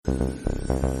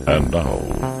And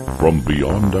now, from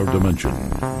beyond our dimension,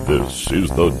 this is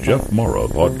the Jeff Mara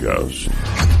Podcast.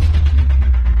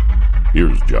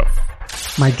 Here's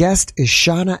Jeff. My guest is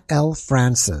Shauna L.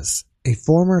 Francis, a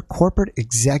former corporate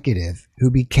executive who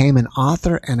became an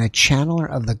author and a channeler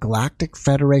of the Galactic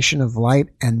Federation of Light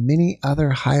and many other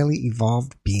highly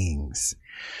evolved beings.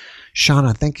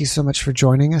 Shauna, thank you so much for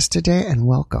joining us today and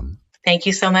welcome. Thank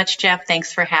you so much, Jeff.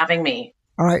 Thanks for having me.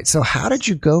 All right. So how did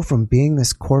you go from being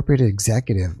this corporate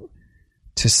executive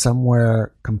to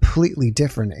somewhere completely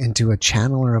different into a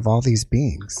channeler of all these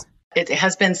beings? It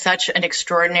has been such an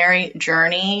extraordinary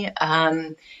journey.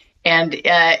 And in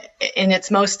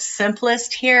its most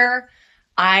simplest here,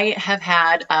 I have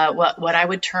had what I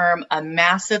would term a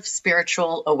massive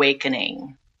spiritual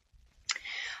awakening.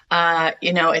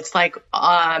 It's like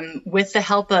with the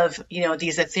help of,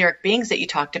 these etheric beings that you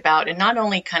talked about, and not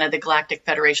only kind of the Galactic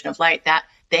Federation of Light, that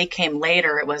they came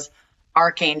later. It was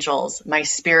archangels, my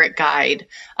spirit guide,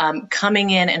 coming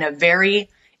in a very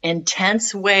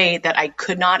intense way that I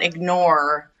could not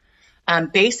ignore.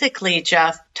 Basically,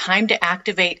 Jeff, time to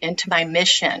activate into my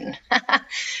mission.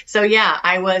 So yeah,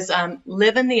 I was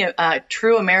living the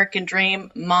true American dream,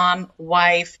 mom,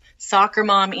 wife, soccer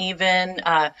mom even,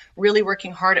 really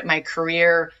working hard at my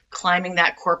career, climbing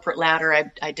that corporate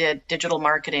ladder. I did digital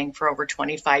marketing for over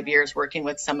 25 years, working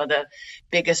with some of the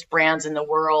biggest brands in the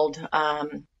world.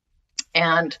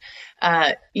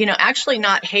 Actually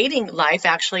not hating life,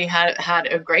 actually had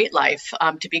a great life,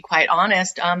 to be quite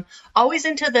honest. Always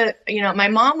into my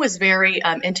mom was very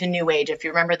into New Age. If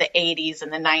you remember the 80s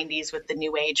and the 90s with the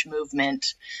New Age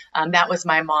movement, that was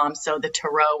my mom. So the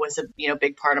tarot was a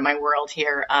big part of my world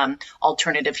here.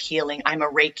 Alternative healing. I'm a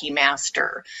Reiki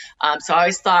master. So I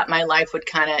always thought my life would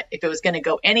if it was going to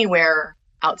go anywhere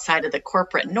outside of the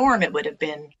corporate norm, it would have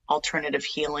been alternative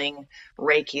healing,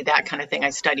 Reiki, that kind of thing. I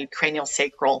studied cranial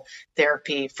sacral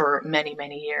therapy for many,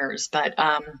 many years. But,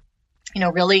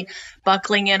 really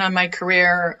buckling in on my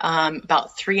career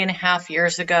about 3.5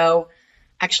 years ago,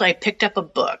 actually, I picked up a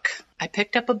book.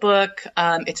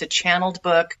 It's a channeled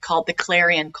book called The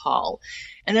Clarion Call.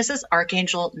 And this is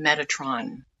Archangel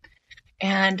Metatron.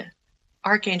 And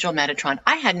Archangel Metatron.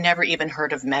 I had never even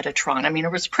heard of Metatron. I mean,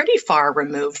 it was pretty far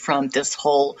removed from this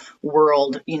whole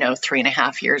world,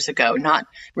 3.5 years ago.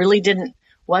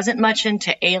 Wasn't much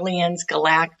into aliens,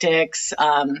 galactics,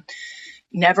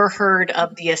 never heard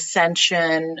of the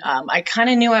Ascension. I kind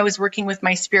of knew I was working with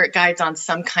my spirit guides on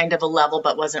some kind of a level,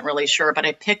 but wasn't really sure. But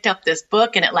I picked up this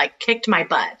book and it kicked my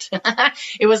butt.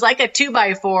 It was like a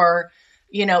 2x4.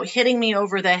 Hitting me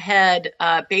over the head,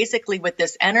 basically with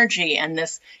this energy, and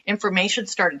this information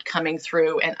started coming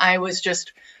through. And I was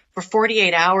just, for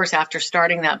 48 hours after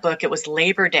starting that book, it was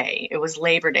Labor Day.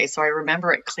 So I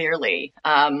remember it clearly.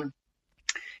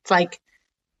 It's like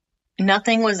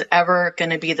nothing was ever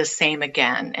going to be the same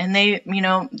again. And they,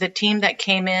 the team that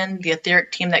came in, the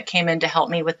etheric team that came in to help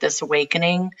me with this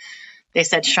awakening, they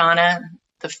said, Shauna,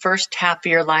 the first half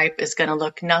of your life is going to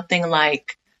look nothing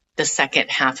like the second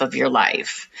half of your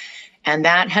life. And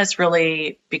that has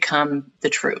really become the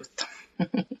truth.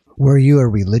 Were you a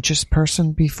religious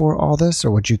person before all this,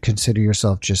 or would you consider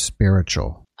yourself just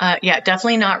spiritual? Yeah,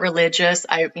 definitely not religious.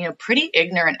 I, pretty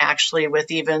ignorant actually with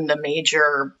even the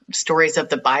major stories of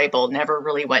the Bible. Never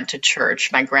really went to church.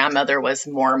 My grandmother was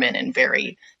Mormon and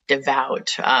very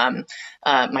devout.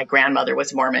 My grandmother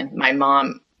was Mormon. My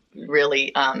mom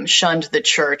really shunned the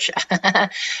church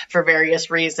for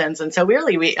various reasons. And so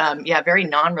really, we very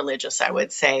non-religious, I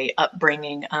would say,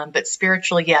 upbringing, but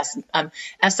spiritual, yes.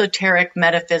 Esoteric,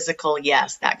 metaphysical,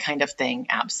 yes, that kind of thing,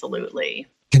 absolutely.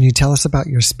 Can you tell us about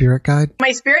your spirit guide?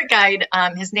 My spirit guide,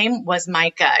 his name was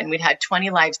Micah, and we'd had 20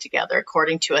 lives together,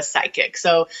 according to a psychic.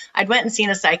 So I'd went and seen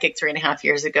a psychic 3.5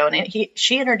 years ago, and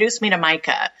she introduced me to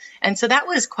Micah. And so that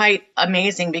was quite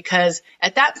amazing because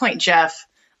at that point, Jeff,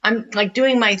 I'm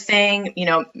doing my thing,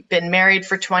 been married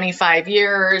for 25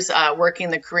 years,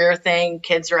 working the career thing.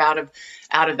 Kids are out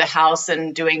of the house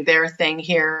and doing their thing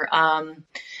here.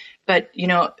 But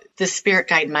the spirit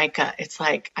guide, Micah, it's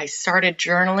like I started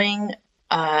journaling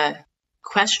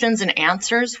questions and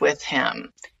answers with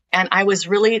him. And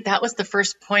that was the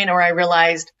first point where I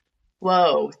realized,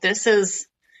 whoa, this is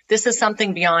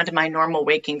something beyond my normal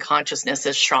waking consciousness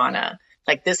as Shauna.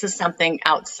 This is something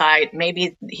outside.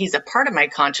 Maybe he's a part of my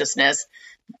consciousness,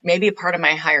 maybe a part of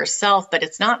my higher self, but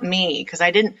it's not me because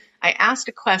I asked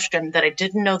a question that I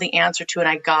didn't know the answer to, and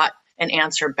I got an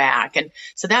answer back. And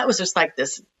so that was just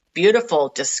this beautiful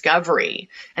discovery.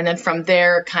 And then from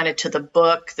there, kind of to the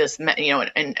book, this,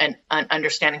 and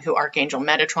understanding who Archangel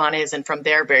Metatron is. And from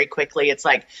there, very quickly, it's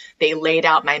they laid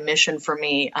out my mission for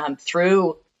me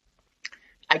through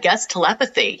I guess,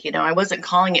 telepathy. I wasn't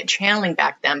calling it channeling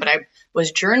back then, but I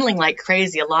was journaling like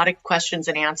crazy, a lot of questions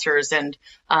and answers, and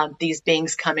these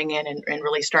beings coming in and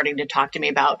really starting to talk to me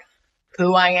about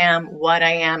who I am,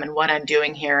 and what I'm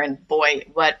doing here. And boy,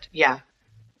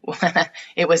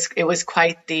 it was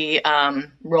quite the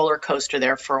roller coaster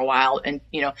there for a while. And,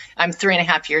 I'm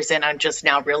 3.5 years in. I'm just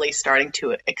now really starting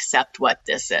to accept what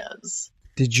this is.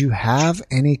 Did you have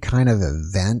any kind of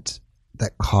event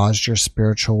that caused your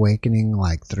spiritual awakening,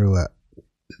 like through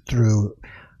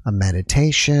a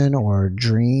meditation or a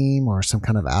dream or some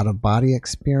kind of out-of-body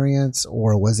experience?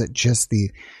 Or was it just the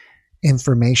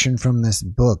information from this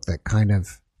book that kind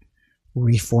of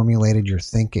reformulated your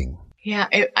thinking? Yeah,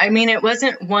 it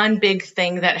wasn't one big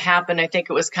thing that happened. I think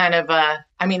it was kind of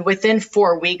within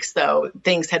 4 weeks, though,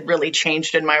 things had really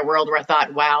changed in my world where I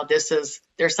thought, wow,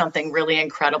 there's something really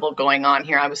incredible going on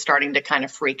here. I was starting to kind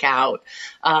of freak out.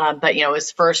 But it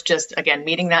was first just, again,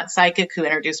 meeting that psychic who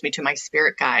introduced me to my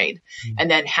spirit guide, and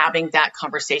then having that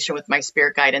conversation with my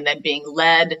spirit guide, and then being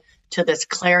led to this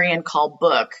clarion call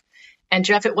book. And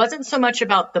Jeff, it wasn't so much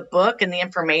about the book and the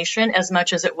information as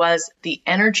much as it was the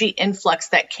energy influx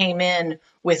that came in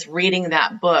with reading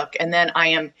that book. And then I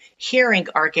am hearing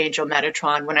Archangel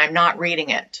Metatron when I'm not reading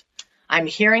it. I'm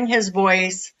hearing his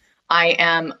voice. I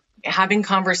am having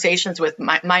conversations with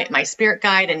my spirit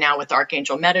guide, and now with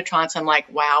Archangel Metatron. So I'm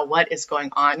like, wow, what is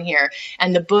going on here?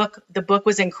 And the book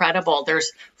was incredible.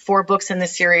 There's 4 books in the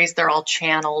series. They're all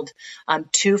channeled,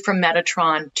 2 from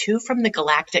Metatron, 2 from the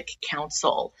Galactic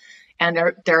Council. And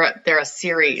they're a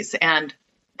series. And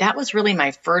that was really my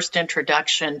first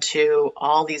introduction to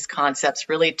all these concepts,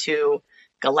 really to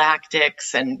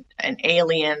galactics and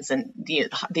aliens and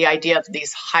the idea of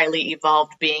these highly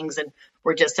evolved beings. And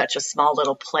we're just such a small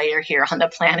little player here on the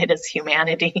planet as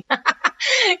humanity.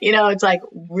 It's like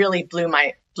really blew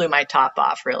my top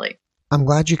off, really. I'm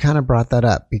glad you kind of brought that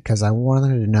up, because I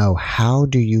wanted to know, how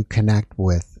do you connect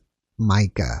with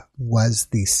Micah? Was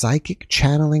the psychic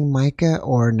channeling Micah,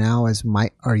 or now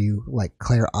are you like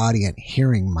clairaudient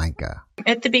hearing Micah?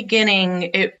 At the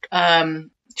beginning,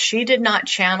 she did not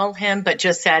channel him, but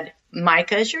just said,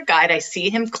 Micah is your guide. I see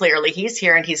him clearly. He's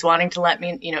here, and he's wanting to let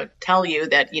me, tell you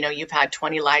that, you've had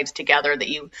 20 lives together, that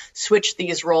you switch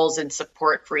these roles in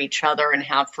support for each other and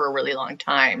have for a really long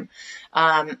time.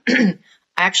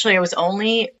 Actually, I was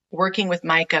only working with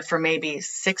Micah for maybe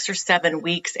 6 or 7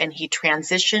 weeks, and he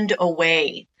transitioned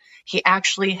away. He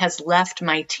actually has left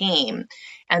my team.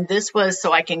 And this was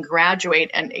so I can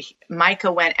graduate. And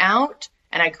Micah went out,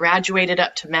 and I graduated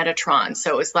up to Metatron.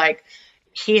 So it was like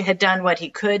he had done what he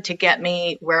could to get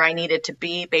me where I needed to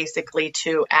be, basically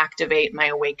to activate my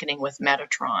awakening with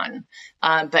Metatron.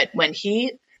 But when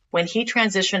he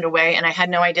transitioned away, and I had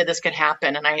no idea this could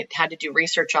happen, and I had to do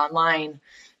research online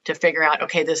to figure out,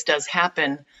 okay, this does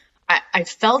happen. I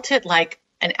felt it like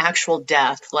an actual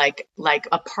death, like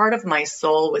a part of my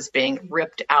soul was being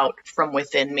ripped out from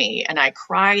within me. And I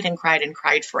cried and cried and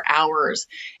cried for hours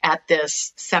at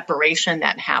this separation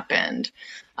that happened.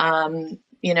 And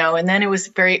then it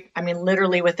was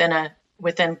literally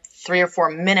within 3 or 4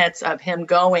 minutes of him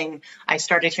going, I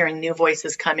started hearing new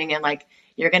voices coming in, like,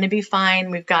 you're going to be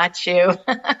fine. We've got you.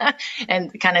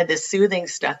 And kind of this soothing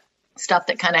stuff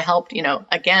that kind of helped,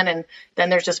 again. And then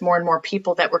there's just more and more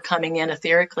people that were coming in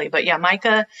etherically. But yeah,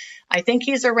 Micah, I think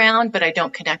he's around, but I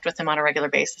don't connect with him on a regular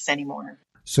basis anymore.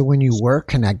 So when you were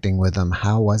connecting with him,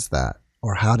 how was that?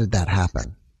 Or how did that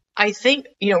happen? I think,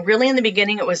 really in the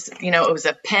beginning, it was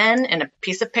a pen and a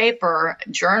piece of paper,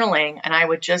 journaling, and I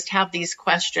would just have these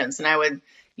questions, and I would,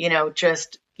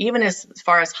 just even as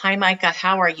far as, hi, Micah,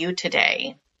 how are you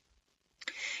today?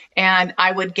 And I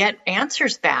would get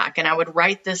answers back, and I would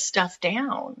write this stuff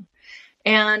down.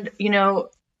 And,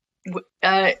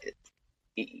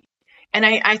 and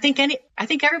I think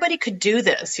everybody could do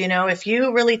this. If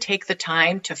you really take the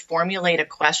time to formulate a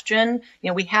question,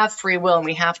 we have free will, and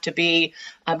we have to be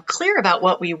clear about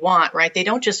what we want, right? They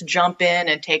don't just jump in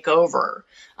and take over.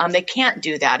 They can't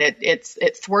do that.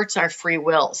 It thwarts our free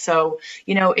will. So,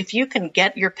 if you can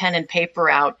get your pen and paper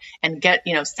out and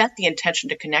set the intention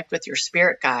to connect with your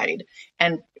spirit guide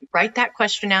and write that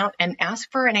question out and ask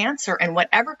for an answer, and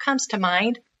whatever comes to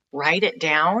mind, write it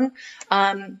down.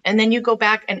 And then you go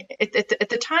back, and at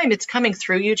the time it's coming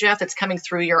through you, Jeff, it's coming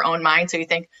through your own mind. So you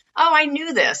think, oh, I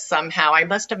knew this somehow. I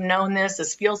must have known this.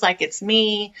 This feels like it's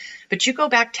me. But you go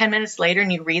back 10 minutes later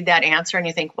and you read that answer and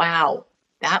you think, wow,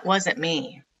 that wasn't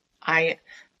me.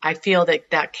 I feel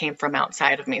that came from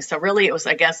outside of me. So really it was,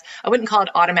 I guess, I wouldn't call it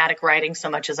automatic writing so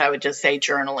much as I would just say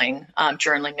journaling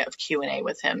of Q&A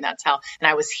with him. That's how, and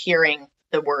I was hearing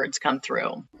the words come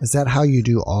through. Is that how you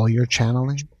do all your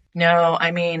channeling? No,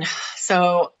 I mean,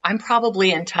 so I'm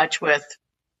probably in touch with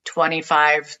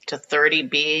 25 to 30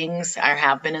 beings. I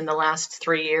have been in the last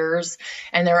 3 years,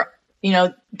 and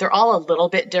they're all a little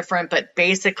bit different, but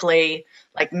basically,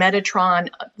 like Metatron,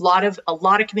 a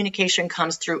lot of communication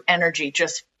comes through energy,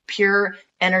 just pure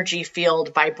energy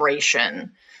field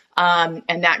vibration.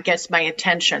 And that gets my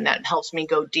attention. That helps me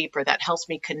go deeper. That helps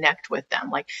me connect with them.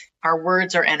 Like our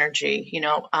words are energy.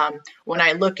 When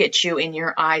I look at you in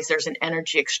your eyes, there's an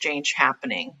energy exchange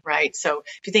happening, right? So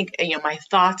if you think, my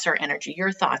thoughts are energy,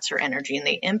 your thoughts are energy, and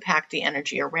they impact the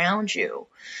energy around you.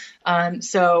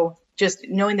 So just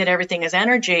knowing that everything is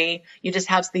energy, you just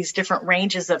have these different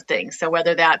ranges of things. So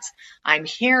whether that's I'm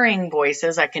hearing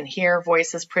voices, I can hear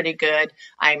voices pretty good.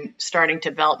 I'm starting to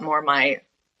develop more my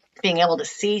being able to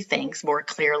see things more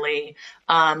clearly.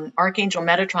 Archangel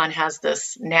Metatron has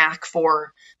this knack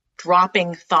for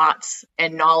dropping thoughts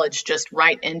and knowledge just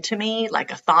right into me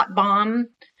like a thought bomb.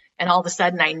 And all of a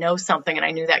sudden I know something, and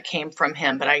I knew that came from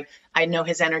him, but I know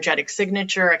his energetic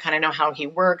signature. I kind of know how he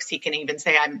works. He can even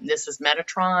say, this is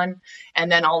Metatron.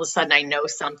 And then all of a sudden I know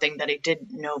something that I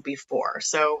didn't know before.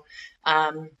 So,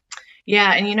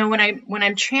 yeah, and when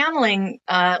I'm channeling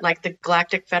like the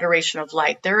Galactic Federation of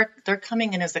Light, they're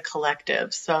coming in as a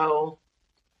collective. So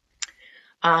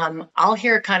I'll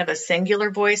hear kind of a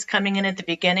singular voice coming in at the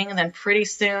beginning, and then pretty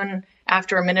soon,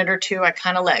 after a minute or two, I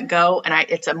kind of let go, and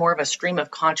it's a more of a stream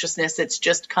of consciousness. It's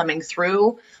just coming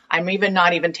through. I'm even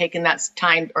not even taking that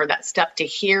time or that step to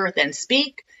hear then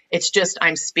speak. It's just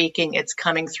I'm speaking. It's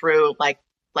coming through like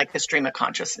the stream of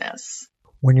consciousness.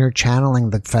 When you're channeling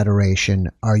the Federation,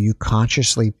 are you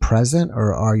consciously present,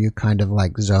 or are you kind of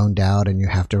like zoned out and you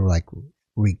have to like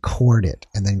record it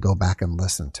and then go back and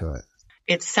listen to it?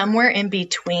 It's somewhere in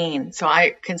between. So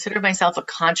I consider myself a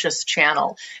conscious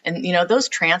channel. And, those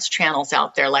trance channels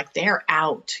out there, like they're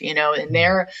out, and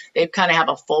they kind of have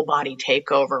a full body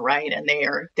takeover, right? And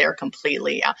they're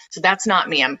completely out. So that's not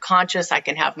me. I'm conscious. I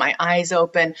can have my eyes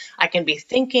open. I can be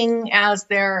thinking as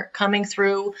they're coming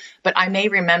through, but I may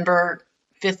remember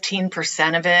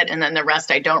 15% of it, and then the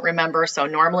rest I don't remember. So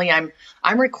normally I'm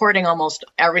recording almost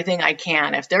everything I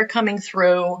can. If they're coming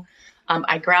through,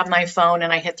 I grab my phone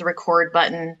and I hit the record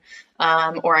button,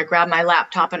 or I grab my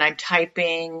laptop and I'm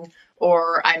typing,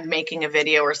 or I'm making a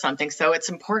video or something. So it's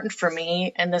important for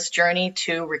me in this journey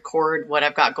to record what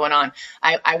I've got going on.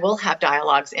 I will have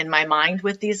dialogues in my mind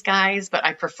with these guys, but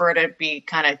I prefer to be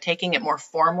kind of taking it more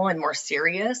formal and more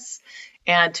serious,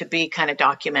 and to be kind of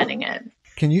documenting it.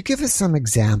 Can you give us some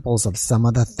examples of some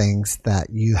of the things that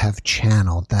you have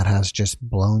channeled that has just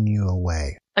blown you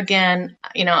away? Again,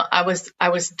 I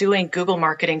was doing Google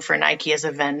marketing for Nike as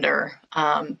a vendor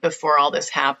before all this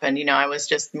happened. I was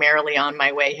just merrily on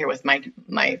my way here with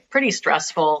my pretty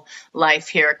stressful life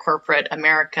here at corporate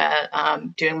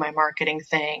America, doing my marketing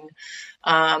thing.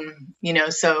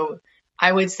 So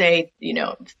I would say,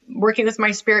 working with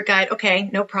my spirit guide, okay,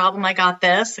 no problem, I got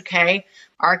this, okay.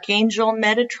 Archangel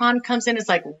Metatron comes in, it's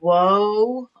like,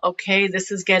 whoa, okay,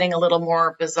 this is getting a little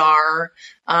more bizarre.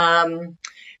 And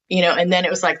then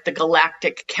it was like the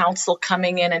Galactic Council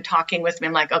coming in and talking with me.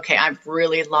 I'm like, okay, I've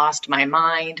really lost my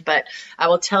mind. But I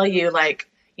will tell you,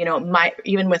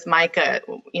 even with Micah,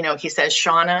 he says,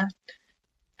 Shauna,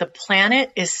 the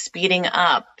planet is speeding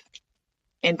up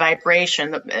in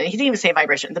vibration. He didn't even say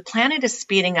vibration. The planet is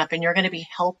speeding up, and you're going to be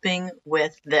helping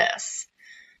with this.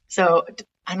 So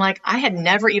I'm like, I had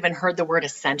never even heard the word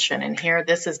ascension. And here,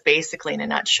 this is basically in a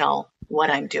nutshell what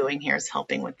I'm doing here is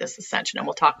helping with this ascension. And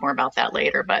we'll talk more about that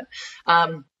later. But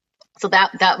so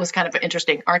that was kind of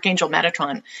interesting. Archangel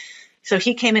Metatron. So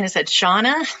he came in and said,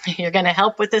 Shauna, you're going to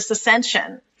help with this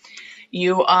ascension.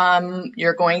 You're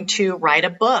going to write a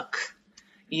book.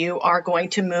 You are going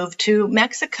to move to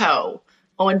Mexico.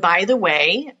 Oh, and by the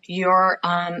way, your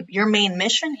main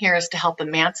mission here is to help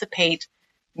emancipate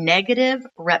negative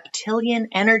reptilian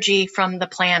energy from the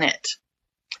planet.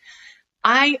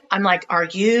 I'm like, are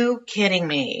you kidding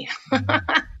me?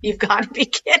 You've got to be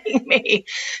kidding me.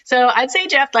 So I'd say,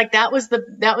 Jeff, like that was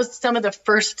some of the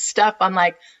first stuff. I'm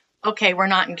like, okay, we're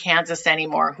not in Kansas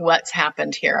anymore. What's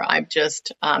happened here? I've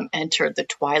just entered the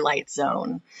twilight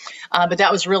zone. But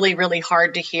that was really, really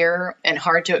hard to hear and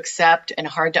hard to accept and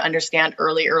hard to understand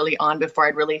early on before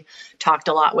I'd really talked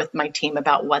a lot with my team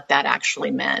about what that actually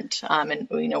meant and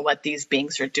what these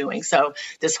beings are doing. So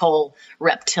this whole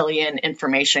reptilian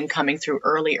information coming through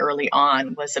early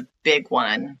on was a big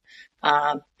one.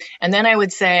 And then I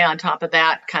would say on top of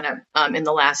that, kind of in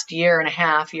the last year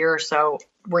or so,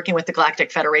 working with the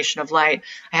Galactic Federation of Light,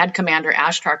 I had Commander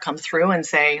Ashtar come through and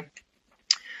say,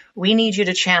 we need you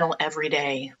to channel every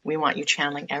day. We want you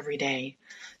channeling every day.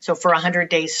 So for 100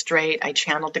 days straight, I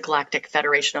channeled the Galactic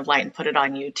Federation of Light and put it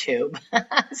on YouTube.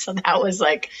 So that was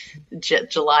like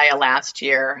July of last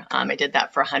year. I did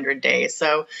that for 100 days.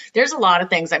 So there's a lot of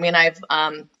things. I mean, I've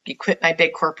quit my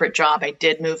big corporate job. I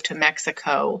did move to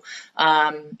Mexico.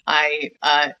 I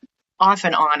off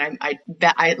and on,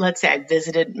 let's say I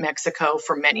visited Mexico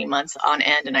for many months on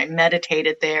end, and I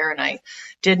meditated there, and I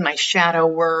did my shadow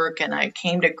work, and I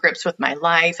came to grips with my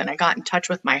life, and I got in touch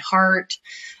with my heart,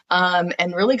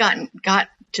 and really got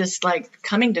just like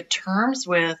coming to terms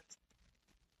with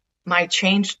my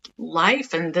changed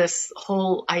life and this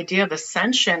whole idea of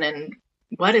ascension and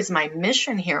what is my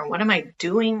mission here? What am I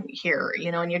doing here?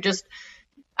 And you're just,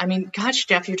 I mean, gosh,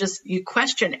 Jeff, you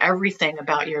question everything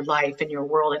about your life and your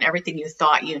world and everything you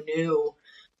thought you knew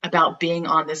about being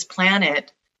on this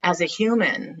planet as a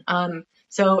human.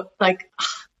 So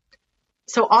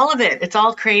all of it, it's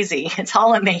all crazy. It's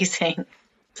all amazing.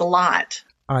 It's a lot.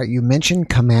 All right, you mentioned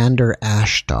Commander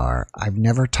Ashtar. I've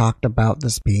never talked about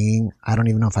this being. I don't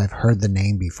even know if I've heard the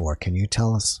name before. Can you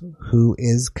tell us who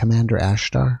is Commander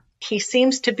Ashtar? He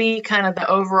seems to be kind of the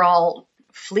overall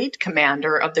fleet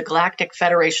commander of the Galactic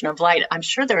Federation of Light. I'm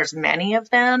sure there's many of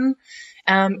them.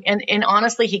 And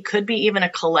honestly, he could be even a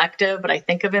collective, but I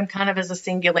think of him kind of as a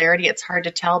singularity. It's hard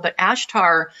to tell. But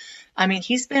Ashtar, I mean,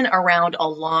 he's been around a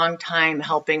long time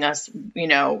helping us,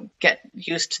 get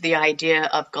used to the idea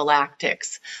of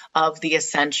galactics, of the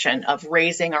ascension, of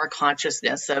raising our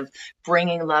consciousness, of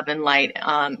bringing love and light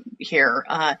here.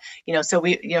 So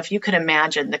if you could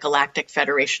imagine the Galactic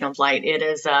Federation of Light,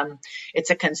 it's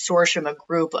a consortium, a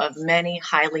group of many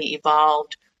highly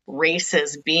evolved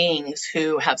races, beings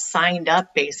who have signed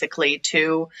up basically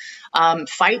to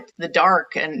fight the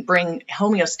dark and bring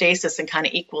homeostasis and kind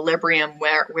of equilibrium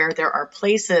where there are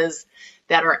places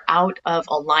that are out of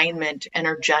alignment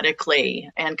energetically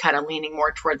and kind of leaning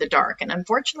more toward the dark. And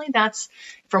unfortunately, that's,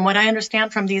 from what I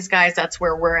understand from these guys, that's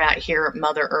where we're at here at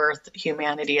Mother Earth,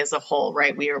 humanity as a whole,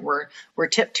 right? We're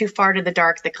tipped too far to the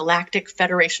dark. The Galactic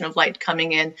Federation of Light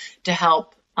coming in to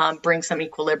help bring some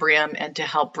equilibrium and to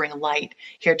help bring light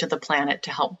here to the planet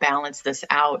to help balance this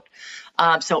out.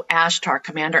 So Ashtar,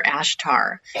 Commander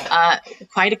Ashtar,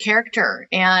 quite a character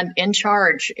and in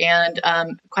charge and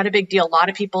quite a big deal. A lot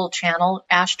of people channel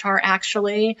Ashtar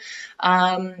actually.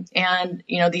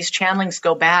 These channelings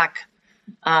go back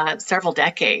several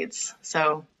decades.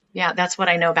 So yeah, that's what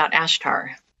I know about Ashtar.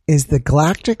 Is the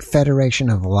Galactic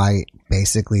Federation of Light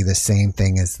basically the same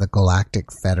thing as the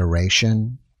Galactic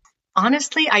Federation?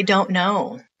 Honestly, I don't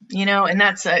know, and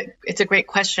it's a great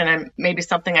question and maybe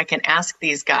something I can ask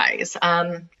these guys.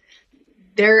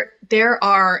 There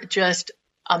are just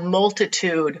a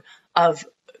multitude of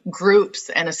groups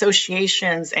and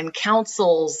associations and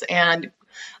councils and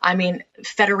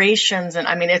federations. And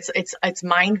it's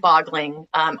mind boggling,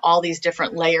 all these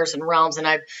different layers and realms. And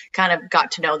I've kind of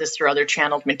got to know this through other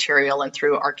channeled material and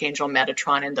through Archangel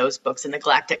Metatron and those books and the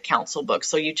Galactic Council books.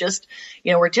 So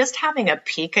we're just having a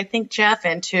peek, I think, Jeff,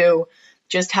 into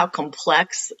just how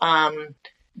complex,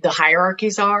 the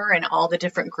hierarchies are and all the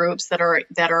different groups that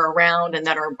are around and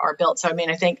that are built. So,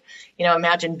 I think,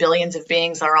 imagine billions of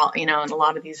beings are all, and a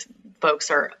lot of these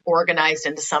folks are organized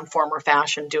into some form or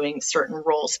fashion doing certain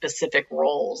specific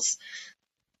roles.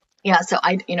 Yeah. So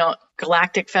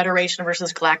Galactic Federation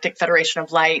versus Galactic Federation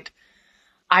of Light.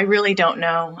 I really don't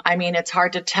know. It's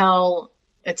hard to tell.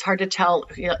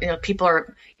 People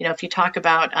are, if you talk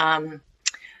about,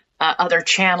 other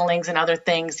channelings and other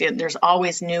things, there's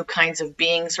always new kinds of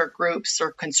beings or groups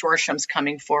or consortiums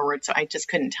coming forward. So I just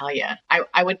couldn't tell you.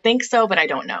 I would think so, but I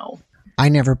don't know. I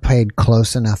never paid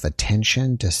close enough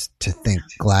attention to think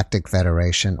Galactic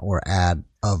Federation or add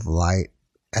of light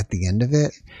at the end of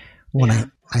it.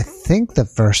 I think the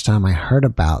first time I heard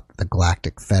about the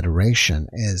Galactic Federation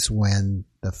is when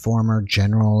the former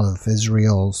general of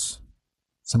Israel's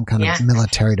some kind of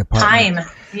military department.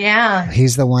 Yeah.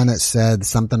 He's the one that said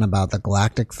something about the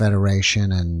Galactic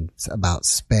Federation and about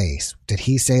space. Did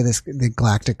he say the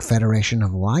Galactic Federation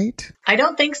of Light? I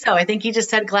don't think so. I think he just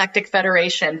said Galactic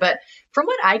Federation. But from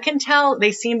what I can tell,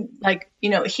 they seem like,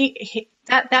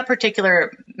 that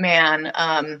particular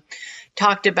man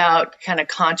talked about kind of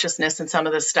consciousness and some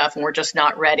of this stuff, and we're just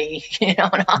not ready,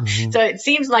 Mm-hmm. So it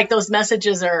seems like those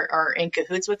messages are in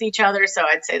cahoots with each other. So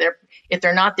I'd say if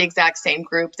they're not the exact same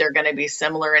group, they're going to be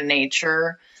similar in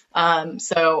nature.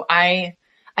 So I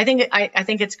think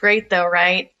it's great though,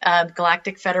 right?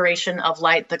 Galactic Federation of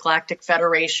Light, the Galactic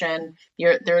Federation.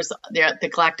 There's the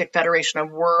Galactic Federation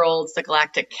of Worlds, the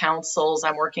Galactic Councils.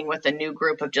 I'm working with a new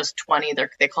group of just 20.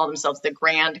 They call themselves the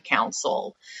Grand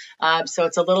Council. So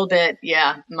it's a little bit,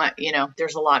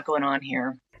 there's a lot going on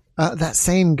here. That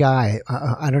same guy,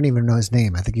 I don't even know his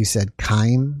name. I think you said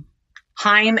Chaim.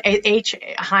 Haim,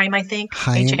 Haim, I think.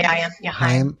 Haim. Haim. Yeah,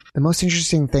 Haim. The most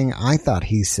interesting thing I thought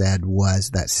he said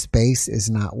was that space is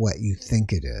not what you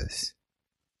think it is.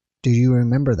 Do you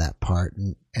remember that part?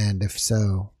 And if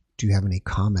so, do you have any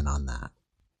comment on that?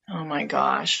 Oh my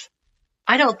gosh.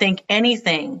 I don't think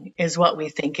anything is what we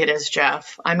think it is,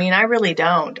 Jeff. I mean, I really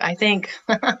don't. I think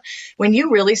when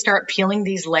you really start peeling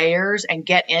these layers and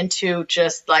get into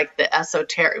just like the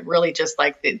esoteric, really just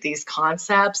like these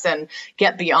concepts and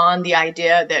get beyond the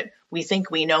idea that we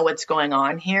think we know what's going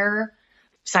on here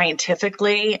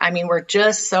scientifically. I mean, we're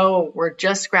just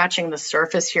scratching the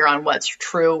surface here on what's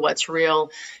true, what's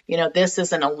real. This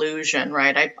is an illusion,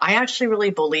 right? I actually really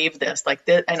believe this, like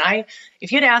this. And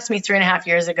if you'd asked me 3.5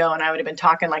 years ago and I would have been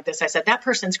talking like this, I said, that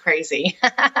person's crazy,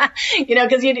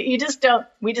 because we just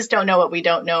don't know what we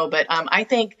don't know. But I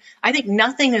think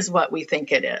nothing is what we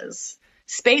think it is.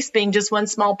 Space being just one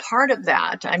small part of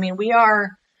that. I mean, we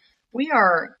are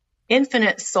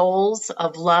infinite souls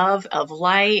of love, of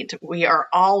light. We are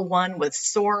all one with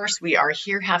Source. We are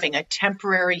here having a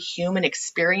temporary human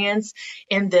experience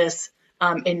in this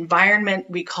environment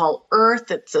we call Earth.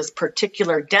 It's this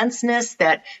particular denseness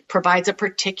that provides a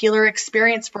particular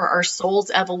experience for our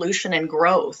soul's evolution and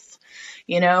growth.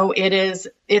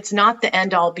 It's not the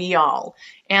end all be all.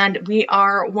 And we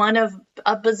are one of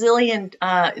a bazillion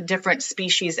different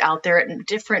species out there at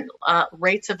different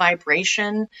rates of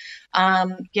vibration.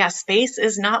 Space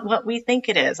is not what we think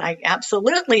it is. I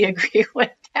absolutely agree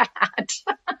with that.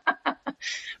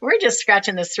 We're just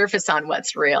scratching the surface on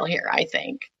what's real here, I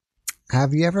think.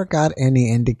 Have you ever got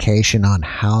any indication on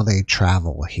how they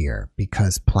travel here?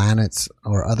 Because planets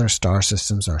or other star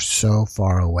systems are so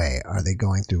far away. Are they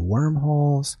going through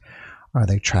wormholes? Are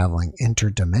they traveling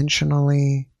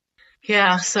interdimensionally?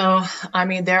 Yeah, so I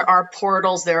mean, there are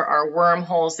portals, there are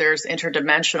wormholes, there's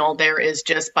interdimensional. There is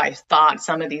just by thought.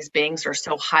 Some of these beings are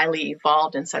so highly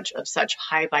evolved and such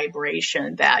high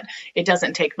vibration that it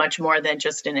doesn't take much more than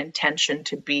just an intention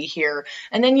to be here.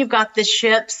 And then you've got the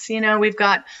ships. We've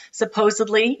got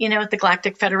supposedly, the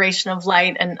Galactic Federation of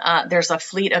Light, and there's a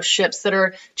fleet of ships that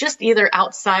are just either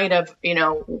outside of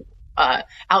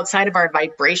our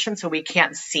vibration, so we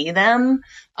can't see them.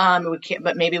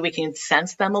 But maybe we can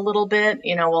sense them a little bit.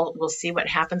 We'll see what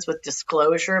happens with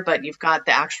disclosure. But you've got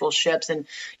the actual ships and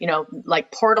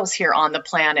like portals here on the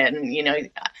planet, and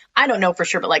I don't know for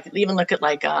sure, but like even look at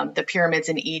like the pyramids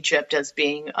in Egypt as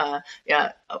being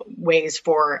ways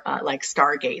for like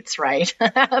stargates, right?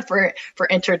 for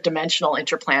interdimensional,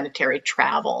 interplanetary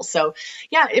travel. So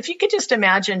yeah, if you could just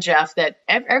imagine, Jeff, that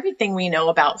everything we know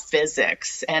about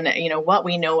physics and what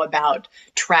we know about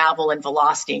travel and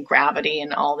velocity and gravity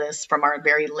and all this from our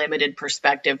very limited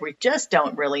perspective, we just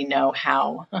don't really know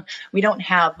how. We don't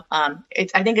have.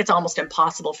 I think it's almost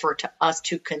impossible for us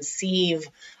to conceive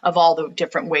of all the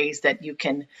different ways that you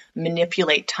can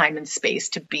manipulate time and space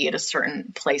to be at a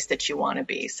certain place that you want to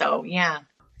be. So, yeah.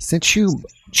 Since you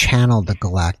channeled the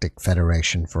Galactic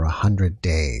Federation for 100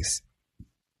 days,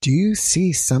 do you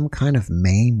see some kind of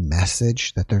main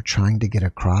message that they're trying to get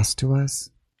across to us?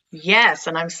 Yes,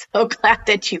 and I'm so glad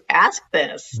that you asked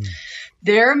this.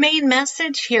 Their main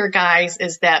message here, guys,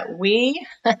 is that we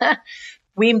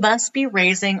must be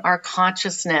raising our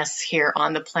consciousness here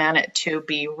on the planet to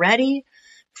be ready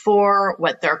for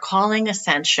what they're calling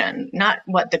ascension, not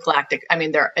what the galactic,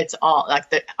 it's all like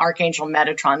the Archangel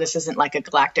Metatron. This isn't like a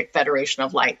Galactic Federation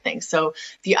of Light thing. So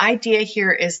the idea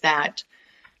here is that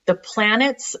the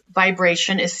planet's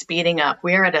vibration is speeding up.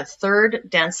 We are at a third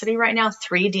density right now,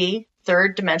 3D,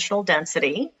 third dimensional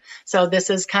density. So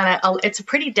this is it's a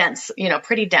pretty dense.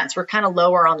 We're kind of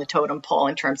lower on the totem pole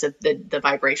in terms of the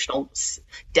vibrational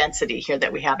density here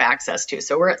that we have access to.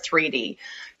 So we're at 3D.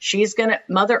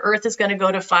 Mother Earth is going to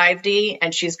go to 5D,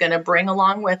 and she's going to bring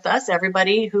along with us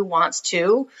everybody who wants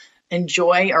to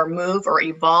enjoy or move or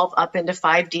evolve up into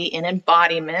 5D in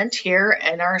embodiment here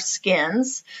in our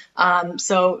skins.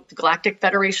 So the Galactic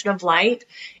Federation of Light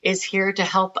is here to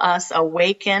help us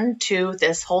awaken to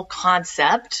this whole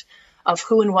concept of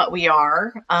who and what we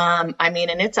are. And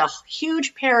it's a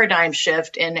huge paradigm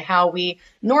shift in how we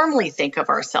normally think of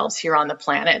ourselves here on the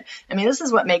planet. This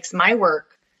is what makes my work,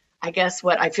 I guess,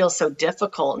 what I feel so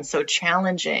difficult and so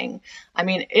challenging.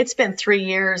 It's been 3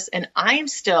 years and I'm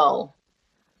still,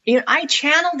 I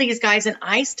channel these guys and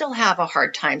I still have a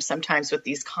hard time sometimes with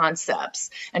these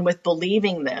concepts and with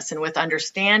believing this and with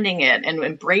understanding it and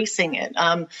embracing it.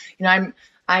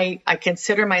 I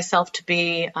consider myself to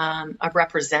be a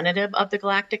representative of the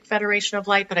Galactic Federation of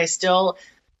Light, but I still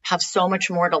have so much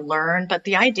more to learn. But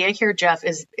the idea here, Jeff,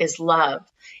 is love.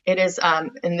 It is,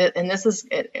 and this is,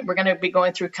 we're going to be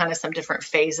going through kind of some different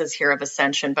phases here of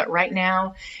ascension. But right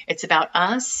now, it's about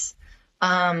us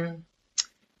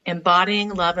embodying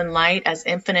love and light as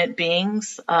infinite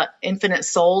beings, infinite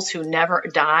souls who never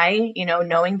die,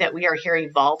 knowing that we are here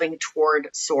evolving toward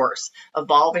source,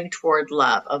 evolving toward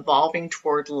love, evolving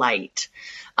toward light.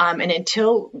 And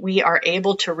until we are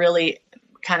able to really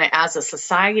kind of as a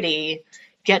society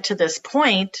get to this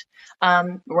point,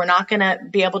 we're not going to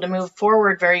be able to move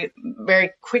forward very,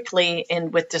 very quickly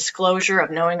with disclosure of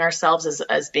knowing ourselves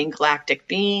as being galactic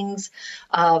beings,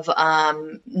 of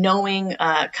knowing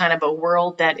kind of a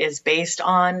world that is based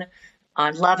on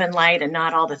love and light and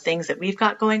not all the things that we've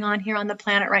got going on here on the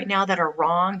planet right now that are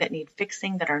wrong, that need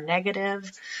fixing, that are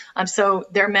negative. So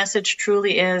their message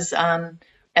truly is,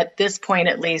 at this point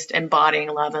at least, embodying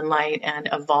love and light and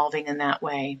evolving in that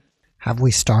way. Have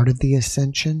we started the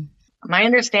ascension? My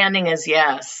understanding is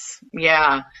yes.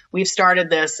 Yeah, we've started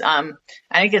this. I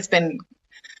think it's been,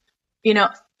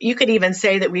 you could even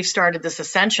say that we've started this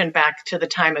ascension back to the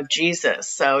time of Jesus.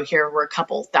 So here we're a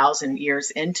couple thousand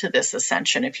years into this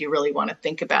ascension, if you really want to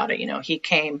think about it. He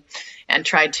came and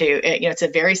tried to, it's a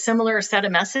very similar set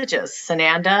of messages.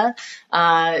 Sananda,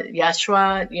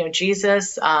 Yeshua,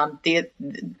 Jesus,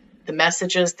 the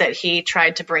messages that he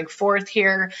tried to bring forth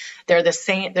here, they're the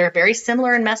same. They're very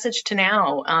similar in message to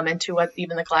now, and to what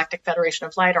even the Galactic Federation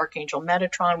of Light, Archangel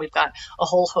Metatron. We've got a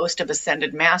whole host of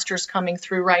ascended masters coming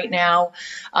through right now.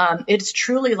 It's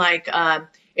truly like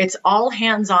it's all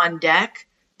hands on deck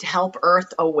to help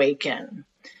Earth awaken.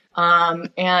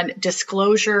 And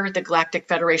disclosure, the Galactic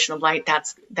Federation of Light,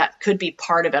 that could be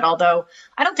part of it. Although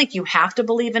I don't think you have to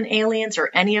believe in aliens or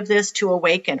any of this to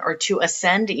awaken or to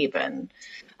ascend even.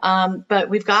 But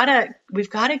we've got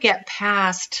to get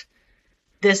past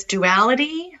this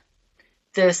duality,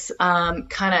 this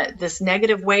this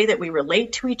negative way that we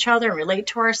relate to each other and relate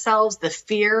to ourselves, the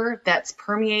fear that's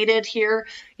permeated here.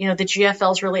 The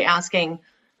GFL is really asking,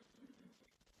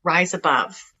 rise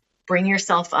above, bring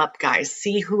yourself up, guys,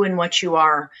 see who and what you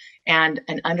are, and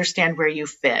understand where you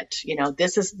fit.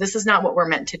 This is not what we're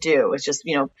meant to do. It's just,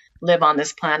 live on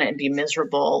this planet and be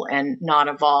miserable and not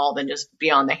evolve and just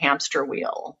be on the hamster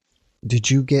wheel.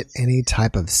 Did you get any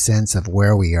type of sense of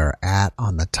where we are at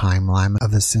on the timeline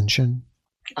of ascension?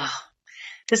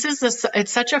 It's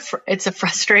a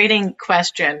frustrating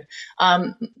question.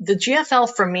 The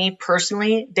GFL, for me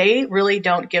personally, they really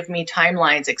don't give me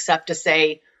timelines except to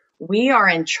say we are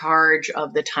in charge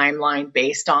of the timeline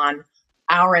based on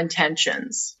our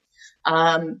intentions.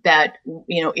 That,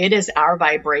 it is our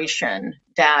vibration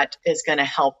that is going to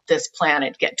help this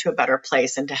planet get to a better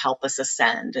place and to help us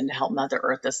ascend and to help Mother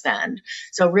Earth ascend.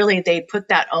 So really, they put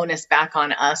that onus back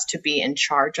on us to be in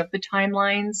charge of the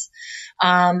timelines.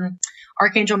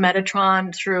 Archangel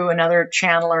Metatron, through another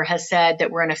channeler, has said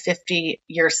that we're in a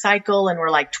 50-year cycle and we're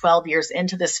like 12 years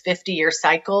into this 50-year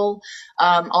cycle.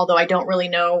 Although I don't really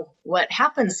know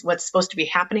what's supposed to be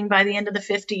happening by the end of the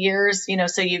 50 years,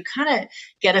 so you kind of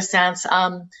get a sense,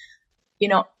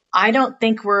 I don't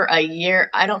think we're a year.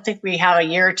 I don't think we have a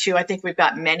year or two. I think we've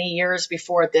got many years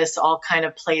before this all kind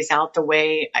of plays out the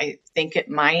way I think it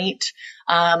might.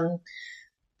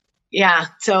 Yeah.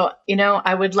 So,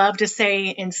 I would love to say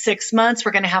in 6 months,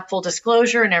 we're going to have full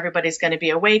disclosure and everybody's going to be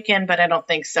awakened, but I don't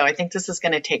think so. I think this is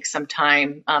going to take some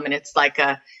time. And it's like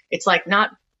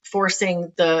not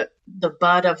forcing the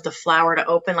bud of the flower to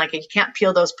open. Like you can't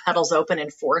peel those petals open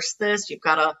and force this. You've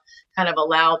got to kind of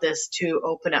allow this to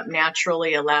open up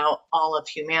naturally, allow all of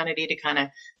humanity to kind of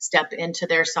step into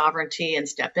their sovereignty and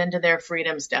step into their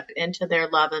freedom, step into their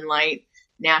love and light.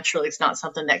 Naturally, it's not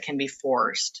something that can be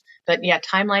forced. But yeah,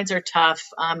 timelines are tough.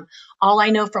 All I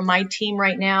know from my team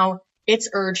right now, it's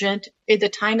urgent. The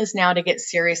time is now to get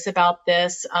serious about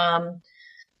this.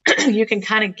 You can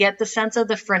kind of get the sense of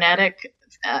the frenetic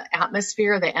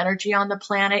atmosphere, the energy on the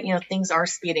planet. Things are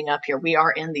speeding up here. We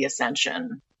are in the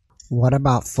ascension. What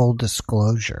about full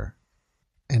disclosure?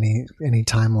 Any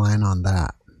timeline on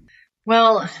that?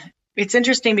 Well, it's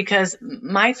interesting because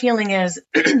my feeling is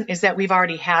that we've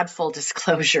already had full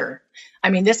disclosure. I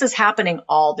mean, this is happening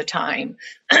all the time.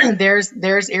 There's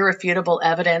irrefutable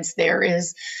evidence. There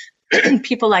is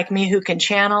people like me who can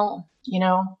channel,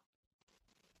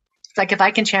 It's like if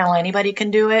I can channel, anybody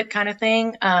can do it kind of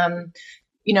thing.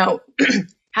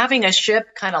 Having a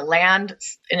ship kind of land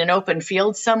in an open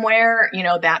field somewhere,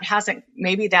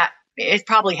 it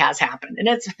probably has happened,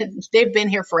 and they've been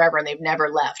here forever and they've never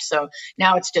left. So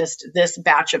now it's just this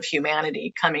batch of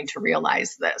humanity coming to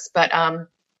realize this. But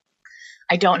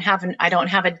I don't have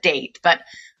a date, but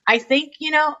I think,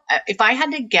 if I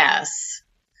had to guess,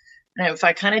 Now, if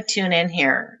I kind of tune in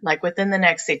here, like within the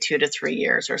next, say, 2 to 3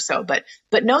 years or so, but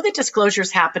know that disclosure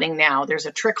is happening now. There's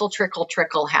a trickle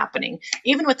happening,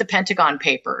 even with the Pentagon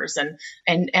Papers and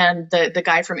the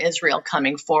guy from Israel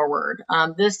coming forward.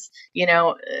 This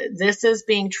is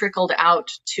being trickled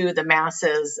out to the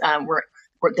masses.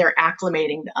 Where they're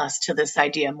acclimating us to this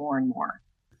idea more and more.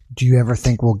 Do you ever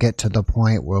think we'll get to the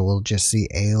point where we'll just see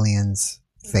aliens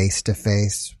face to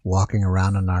face walking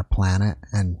around on our planet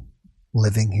and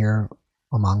living here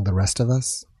among the rest of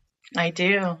us? I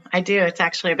do. It's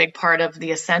actually a big part of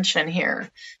the ascension here.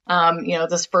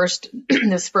 This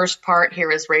first part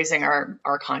here is raising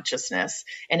our consciousness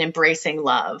and embracing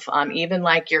love. Even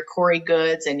like your Corey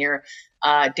Goods and your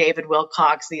David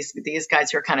Wilcox, these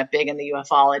guys who are kind of big in the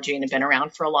ufology and have been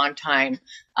around for a long time,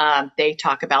 they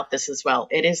talk about this as well.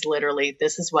 It is literally,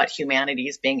 this is what humanity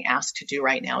is being asked to do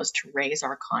right now, is to raise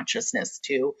our consciousness,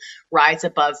 to rise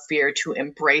above fear, to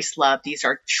embrace love. These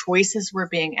are choices we're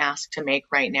being asked to make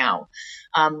right now.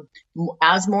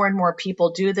 As more and more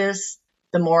people do this,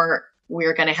 the more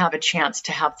we're going to have a chance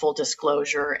to have full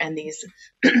disclosure, and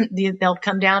they'll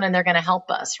come down and they're going to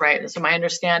help us, right? So my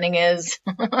understanding is,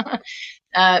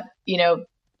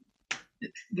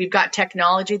 we've got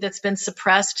technology that's been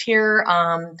suppressed here,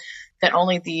 that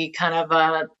only the kind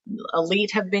of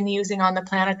elite have been using on the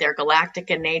planet. They're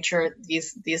galactic in nature.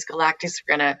 These galactics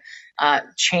are going to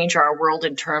change our world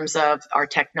in terms of our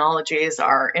technologies,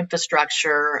 our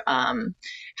infrastructure,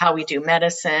 how we do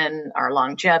medicine, our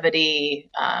longevity,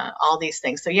 all these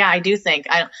things. So yeah, I do think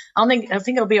I think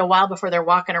it'll be a while before they're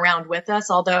walking around with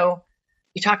us. Although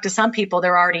you talk to some people,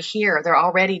 they're already here. They're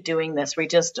already doing this. We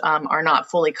just are not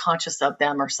fully conscious of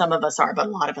them, or some of us are, but a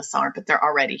lot of us aren't. But they're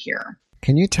already here.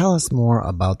 Can you tell us more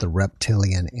about the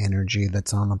reptilian energy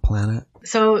that's on the planet?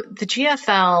 So the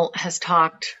GFL has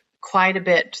talked quite a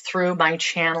bit through my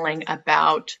channeling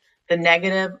about the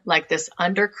negative, like this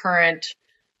undercurrent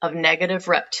of negative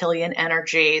reptilian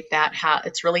energy that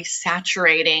it's really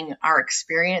saturating our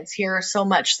experience here, so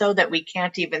much so that we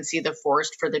can't even see the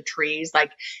forest for the trees.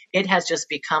 Like, it has just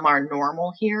become our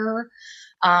normal here.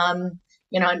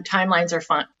 And timelines are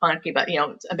funky, but,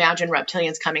 imagine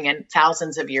reptilians coming in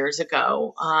thousands of years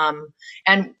ago,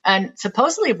 and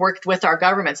supposedly worked with our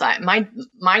governments.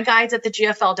 My guides at the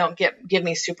GFL don't give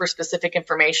me super specific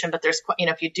information, but there's,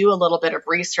 if you do a little bit of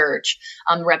research,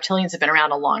 reptilians have been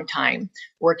around a long time,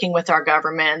 working with our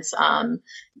governments,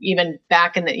 even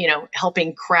back in the,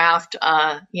 helping craft,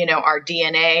 our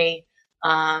DNA,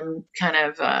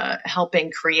 helping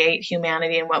create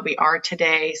humanity and what we are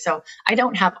today. So I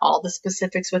don't have all the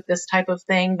specifics with this type of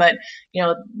thing, but,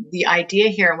 the idea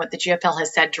here and what the GFL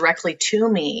has said directly to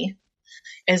me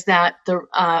is that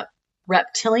the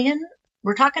reptilian,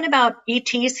 we're talking about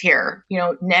ETs here,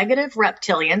 negative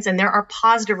reptilians, and there are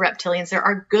positive reptilians. There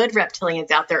are good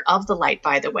reptilians out there of the light,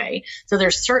 by the way. So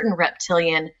there's certain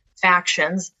reptilian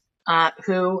factions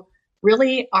who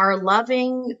really are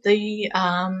loving the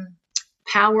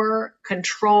power,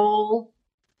 control,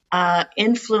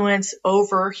 influence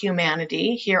over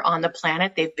humanity here on the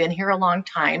planet. They've been here a long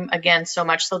time, again, so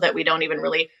much so that we don't even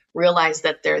really realize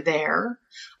that they're there.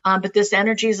 But this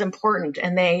energy is important,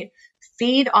 and they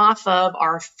feed off of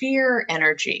our fear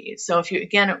energy. So if you,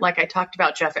 again, like I talked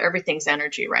about, Jeff, everything's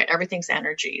energy, right? Everything's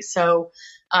energy. So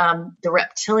the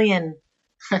reptilian,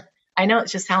 I know it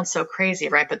just sounds so crazy,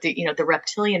 right? But the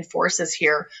reptilian forces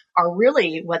here are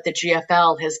really what the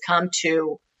GFL has come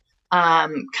to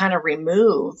kind of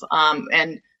remove.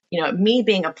 And me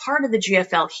being a part of the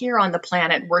GFL here on the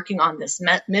planet, working on this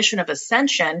mission of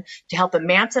ascension to help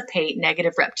emancipate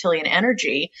negative reptilian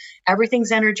energy,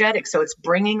 everything's energetic. So it's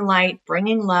bringing light,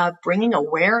 bringing love, bringing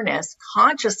awareness,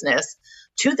 consciousness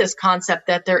to this concept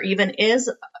that there even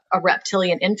is a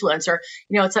reptilian influencer.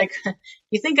 It's like,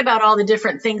 you think about all the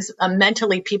different things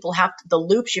mentally people have, the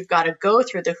loops you've got to go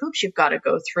through, the hoops you've got to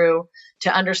go through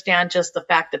to understand just the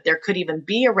fact that there could even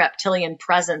be a reptilian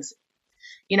presence.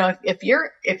 If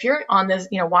you're on this,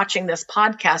 watching this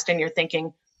podcast and you're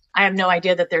thinking, I have no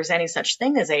idea that there's any such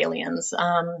thing as aliens.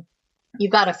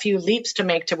 You've got a few leaps to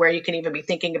make to where you can even be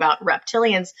thinking about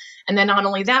reptilians. And then not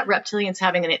only that, reptilians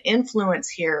having an influence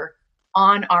here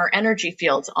on our energy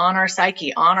fields, on our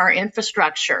psyche, on our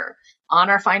infrastructure, on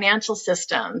our financial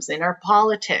systems, in our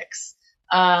politics.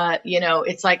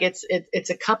 It's like it's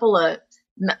a couple of,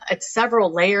 it's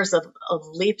several layers of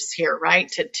leaps here,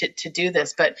 right, to do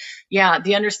this. But yeah,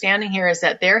 the understanding here is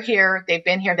that they're here, they've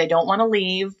been here, they don't want to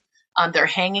leave. They're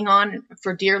hanging on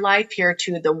for dear life here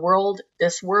to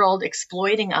this world,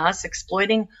 exploiting us,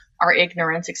 exploiting our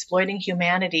ignorance, exploiting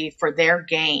humanity for their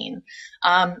gain.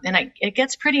 It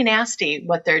gets pretty nasty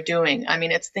what they're doing. I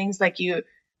mean, it's things like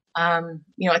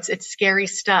It's scary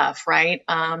stuff, right?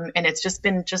 And it's just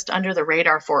been just under the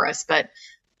radar for us. But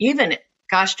even,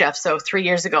 gosh, Jeff, so 3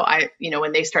 years ago,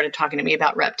 when they started talking to me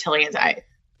about reptilians,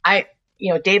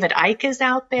 David Icke is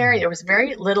out there. There was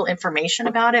very little information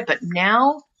about it, but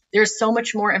now there's so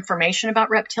much more information about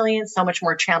reptilians, so much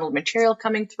more channeled material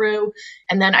coming through.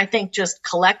 And then I think just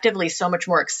collectively, so much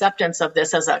more acceptance of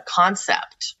this as a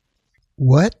concept.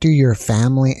 What do your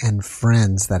family and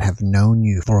friends that have known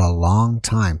you for a long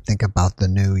time think about the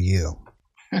new you?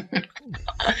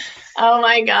 Oh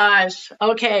my gosh.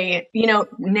 Okay.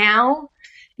 Now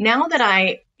that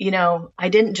I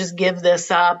didn't just give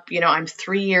this up, I'm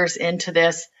 3 years into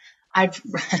this. I've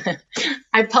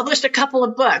published a couple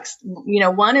of books.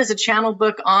 One is a channel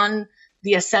book on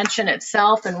the ascension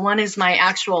itself, and one is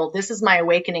this is my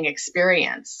awakening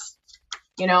experience.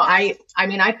 I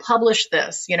published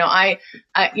this. I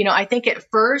think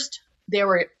at first they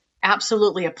were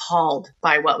absolutely appalled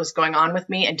by what was going on with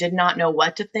me and did not know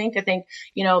what to think. I think,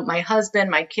 my husband,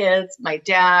 my kids, my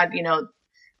dad,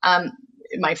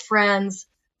 my friends,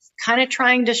 kind of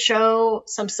trying to show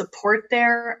some support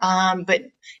there. But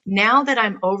now that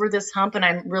I'm over this hump and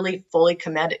I'm really fully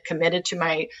committed to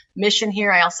my mission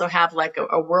here, I also have like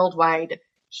a worldwide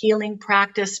healing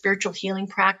practice, spiritual healing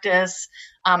practice.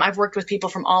 I've worked with people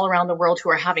from all around the world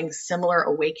who are having similar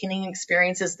awakening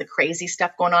experiences, the crazy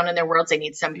stuff going on in their worlds. They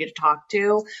need somebody to talk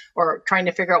to, or trying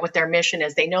to figure out what their mission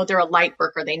is. They know they're a light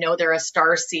worker. They know they're a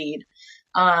star seed.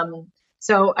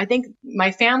 So I think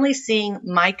my family seeing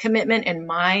my commitment and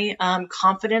my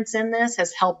confidence in this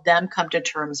has helped them come to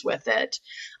terms with it.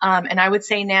 And I would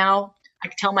say now I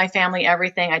tell my family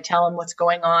everything. I tell them what's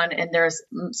going on, and there's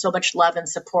so much love and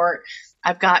support.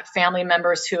 I've got family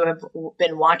members who have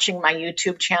been watching my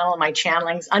YouTube channel, my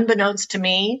channelings, unbeknownst to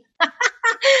me.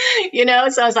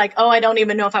 So I was like, I don't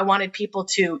even know if I wanted people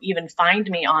to even find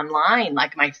me online,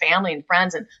 like my family and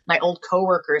friends and my old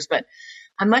coworkers. But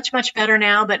I'm much, much better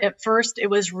now. But at first it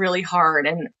was really hard.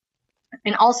 And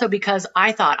also because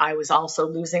I thought I was also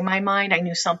losing my mind. I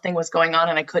knew something was going on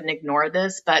and I couldn't ignore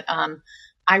this. But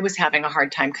I was having a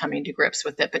hard time coming to grips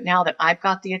with it. But now that I've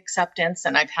got the acceptance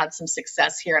and I've had some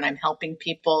success here and I'm helping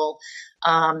people,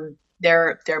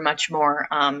 they're much more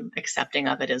accepting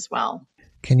of it as well.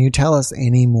 Can you tell us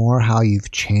any more how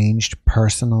you've changed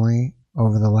personally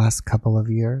over the last couple of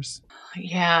years?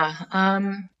 Yeah.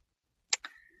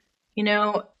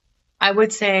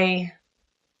 I'd say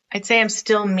I'm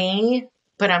still me,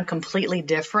 but I'm completely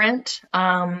different.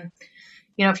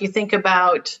 If you think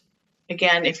about,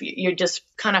 again, if you just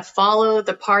kind of follow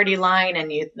the party line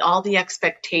and all the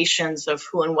expectations of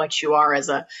who and what you are as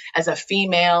a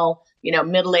female,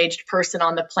 middle-aged person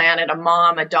on the planet, a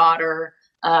mom, a daughter,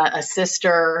 a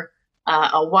sister,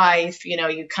 a wife,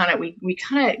 we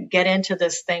kind of get into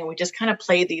this thing. We just kind of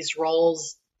play these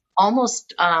roles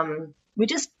almost, we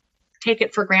just take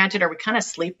it for granted, or we kind of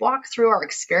sleepwalk through our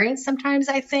experience sometimes,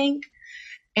 I think.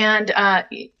 And,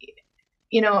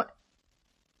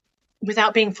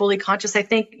 without being fully conscious, I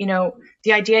think,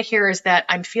 the idea here is that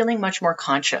I'm feeling much more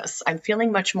conscious. I'm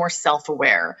feeling much more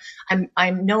self-aware.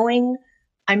 I'm knowing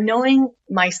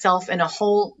myself in a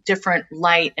whole different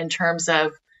light in terms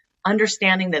of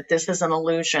understanding that this is an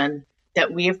illusion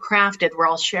that we have crafted. We're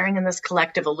all sharing in this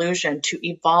collective illusion to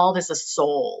evolve as a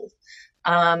soul.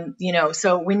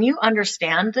 So when you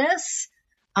understand this,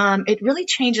 it really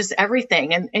changes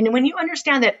everything. And when you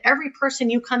understand that every person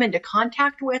you come into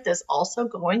contact with is also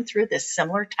going through this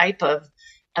similar type of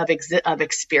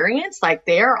experience, like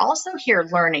they're also here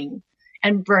learning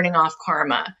and burning off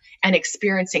karma and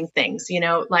experiencing things,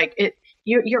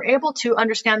 you're able to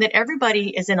understand that everybody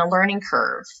is in a learning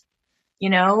curve,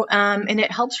 and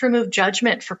it helps remove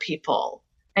judgment for people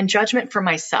and judgment for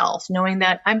myself, knowing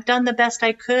that I've done the best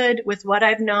I could with what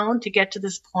I've known to get to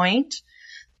this point.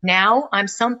 Now I'm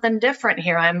something different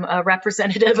here. I'm a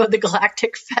representative of the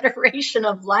Galactic Federation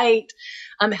of Light.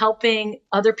 I'm helping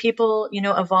other people,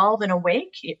 evolve and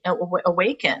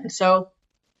awaken. So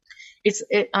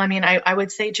I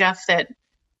would say, Jeff, that,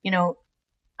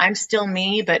 I'm still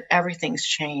me, but everything's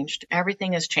changed.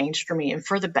 Everything has changed for me and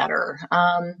for the better.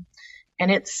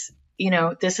 And it's,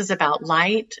 this is about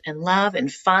light and love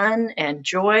and fun and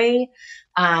joy,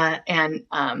 and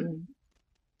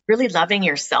really loving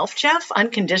yourself, Jeff,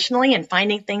 unconditionally, and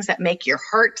finding things that make your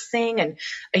heart sing and,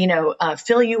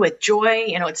 fill you with joy.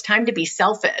 It's time to be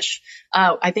selfish.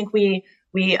 I think we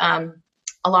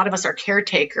a lot of us are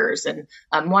caretakers and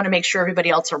want to make sure everybody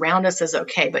else around us is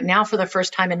okay. But now for the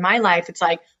first time in my life, it's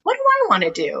like, what do I want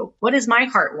to do? What does my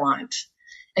heart want?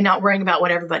 and not worrying about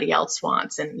what everybody else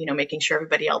wants and, making sure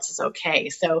everybody else is okay.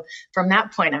 So from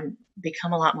that point, I'm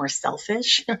become a lot more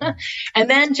selfish. And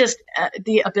then just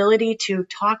the ability to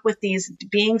talk with these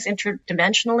beings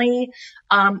interdimensionally.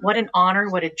 What an honor,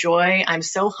 what a joy. I'm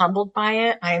so humbled by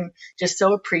it. I'm just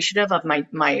so appreciative of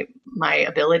my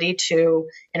ability to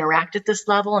interact at this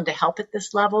level and to help at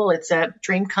this level. It's a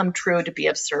dream come true to be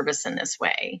of service in this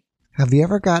way. Have you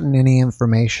ever gotten any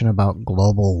information about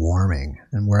global warming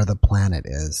and where the planet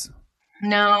is?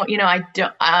 No, I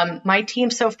don't. My team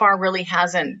so far really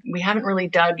hasn't. We haven't really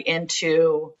dug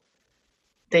into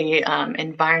the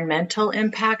environmental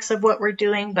impacts of what we're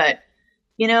doing. But,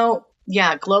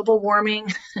 global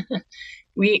warming.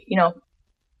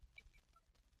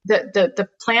 The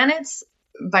planet's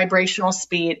vibrational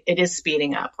speed, it is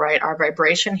speeding up, right? Our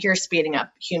vibration here is speeding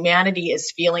up. Humanity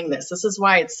is feeling this. This is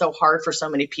why it's so hard for so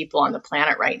many people on the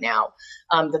planet right now.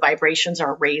 The vibrations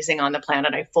are raising on the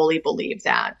planet. I fully believe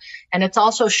that. And it's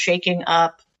also shaking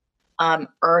up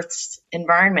Earth's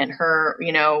environment.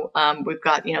 We've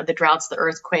got, the droughts, the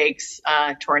earthquakes,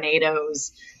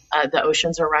 tornadoes, the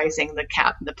oceans are rising,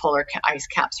 the polar ice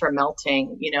caps are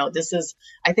melting. This is,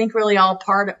 I think, really all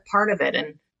part of it.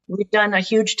 And we've done a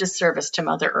huge disservice to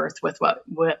Mother Earth with what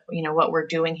we're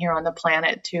doing here on the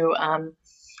planet to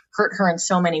hurt her in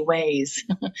so many ways.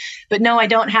 But no, I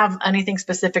don't have anything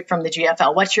specific from the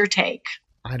GFL. What's your take?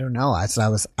 I don't know.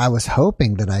 I was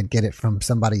hoping that I'd get it from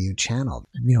somebody you channeled.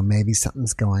 Maybe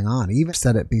something's going on. You even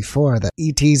said it before that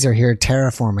ETs are here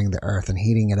terraforming the Earth and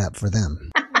heating it up for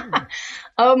them.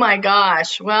 Oh my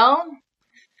gosh. Well,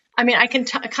 I mean, I can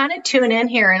kind of tune in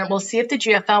here and we'll see if the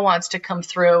GFL wants to come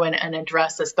through and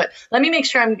address this. But let me make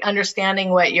sure I'm understanding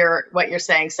what you're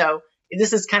saying. So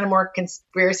this is kind of more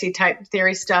conspiracy type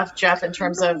theory stuff, Jeff, in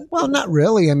terms of... Well, not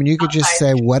really. I mean, you could just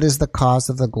say, what is the cause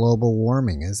of the global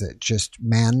warming? Is it just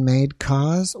man-made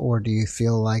cause, or do you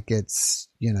feel like it's,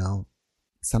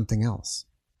 something else?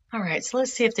 All right. So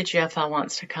let's see if the GFL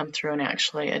wants to come through and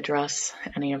actually address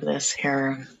any of this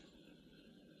here.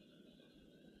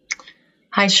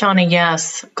 Hi, Shauna.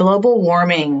 Yes. Global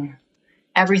warming.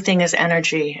 Everything is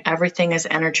energy. Everything is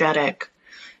energetic.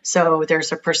 So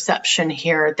there's a perception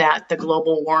here that the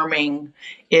global warming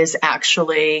is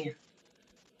actually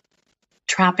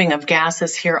trapping of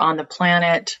gases here on the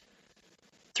planet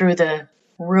through the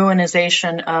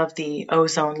ruinization of the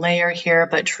ozone layer here.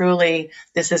 But truly,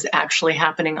 this is actually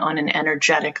happening on an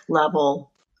energetic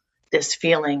level. This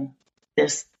feeling,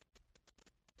 this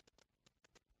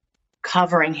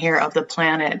covering here of the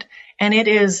planet. And it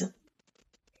is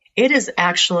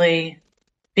actually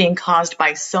being caused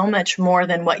by so much more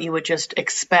than what you would just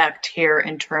expect here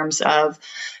in terms of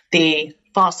the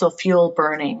fossil fuel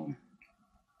burning,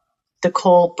 the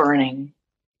coal burning,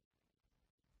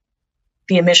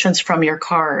 the emissions from your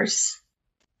cars,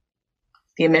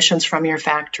 the emissions from your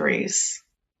factories.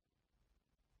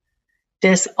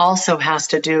 This also has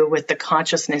to do with the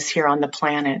consciousness here on the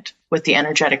planet, with the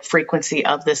energetic frequency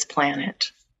of this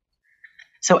planet.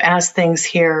 So as things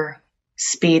here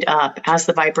speed up, as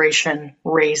the vibration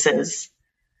raises,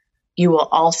 you will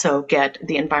also get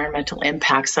the environmental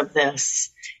impacts of this.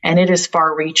 And it is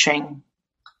far-reaching.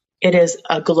 It is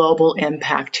a global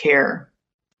impact here.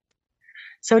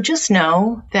 So just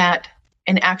know that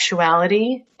in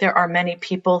actuality, there are many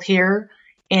people here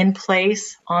in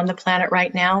place on the planet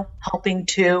right now helping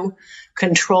to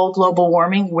control global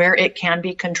warming where it can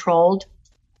be controlled.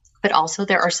 But also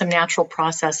there are some natural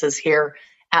processes here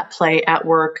at play, at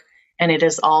work, and it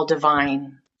is all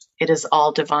divine. It is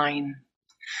all divine.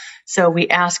 So we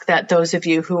ask that those of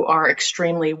you who are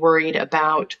extremely worried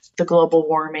about the global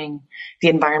warming, the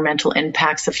environmental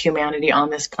impacts of humanity on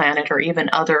this planet, or even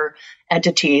other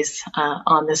entities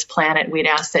on this planet, we'd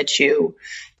ask that you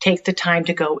take the time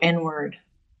to go inward,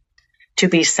 to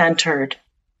be centered,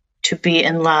 to be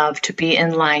in love, to be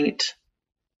in light,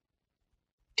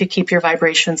 to keep your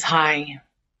vibrations high.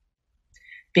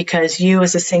 Because you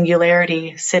as a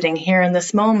singularity sitting here in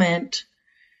this moment,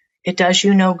 it does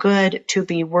you no good to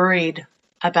be worried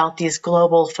about these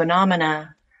global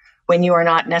phenomena when you are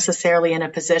not necessarily in a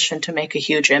position to make a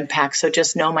huge impact. So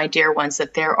just know, my dear ones,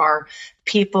 that there are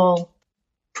people,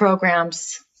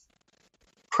 programs,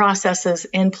 processes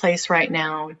in place right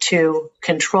now to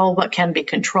control what can be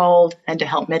controlled and to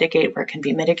help mitigate where it can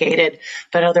be mitigated.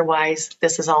 But otherwise,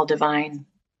 this is all divine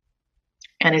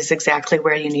and is exactly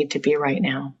where you need to be right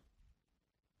now.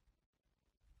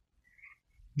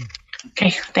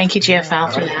 Okay, thank you,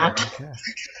 GFL, for that. Okay.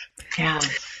 Yeah.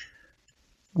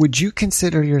 Would you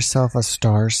consider yourself a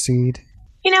star seed?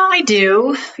 I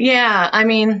do. Yeah. I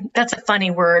mean, that's a funny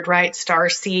word, right? Star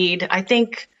seed. I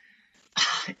think,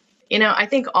 I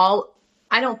think all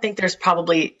I don't think there's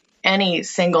probably any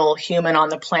single human on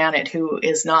the planet who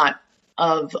is not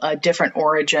of a different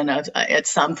origin at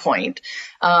some point.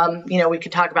 We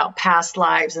could talk about past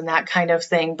lives and that kind of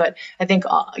thing, but I think,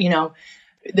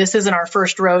 this isn't our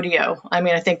first rodeo. I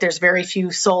mean, I think there's very few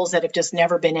souls that have just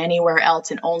never been anywhere else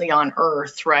and only on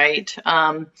Earth, right?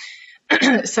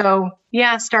 So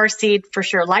yeah, starseed for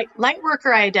sure. Light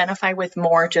worker I identify with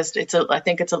more. I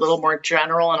think it's a little more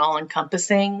general and all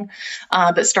encompassing.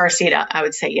 But starseed, I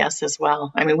would say yes as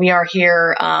well. I mean, we are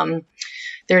here.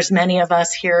 There's many of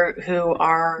us here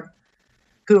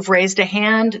who've raised a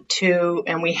hand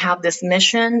and we have this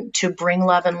mission to bring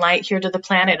love and light here to the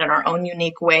planet in our own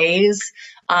unique ways.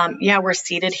 We're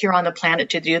seated here on the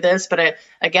planet to do this, but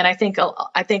again, I think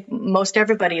most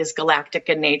everybody is galactic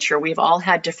in nature. We've all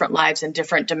had different lives in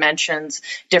different dimensions,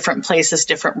 different places,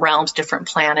 different realms, different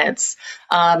planets,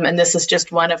 and this is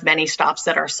just one of many stops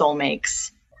that our soul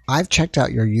makes. I've checked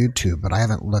out your YouTube, but I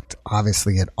haven't looked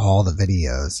obviously at all the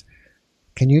videos.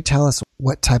 Can you tell us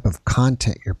what type of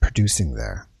content you're producing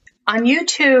there? On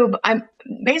YouTube,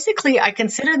 I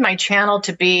considered my channel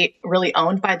to be really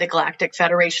owned by the Galactic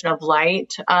Federation of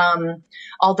Light.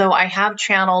 Although I have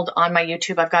channeled on my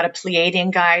YouTube, I've got a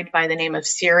Pleiadian guide by the name of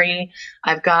Siri.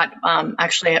 I've got,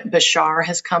 actually Bashar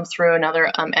has come through, another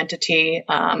entity.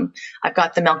 I've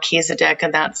got the Melchizedek,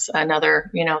 and that's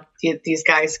another, these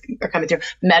guys are coming through.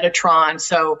 Metatron.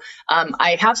 So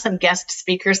I have some guest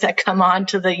speakers that come on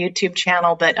to the YouTube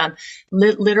channel, but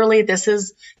literally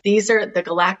these are the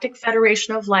Galactic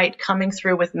Federation of Light coming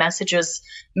through with messages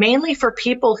mainly for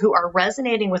people who are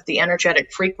resonating with the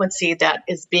energetic frequency that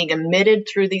is being emitted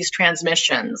through these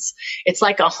transmissions. It's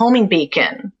like a homing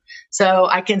beacon. So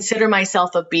I consider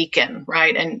myself a beacon,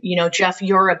 right? And, Jeff,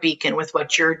 you're a beacon with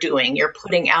what you're doing. You're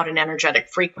putting out an energetic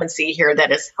frequency here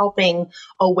that is helping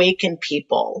awaken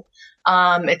people.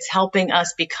 It's helping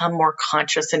us become more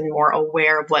conscious and more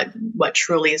aware of what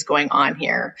truly is going on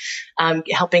here,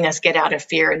 helping us get out of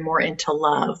fear and more into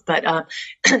love. But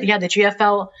the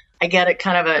GFL, I get a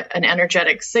kind of an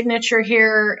energetic signature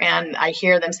here, and I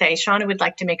hear them say, Shauna would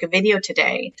like to make a video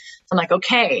today. So I'm like,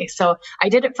 okay. So I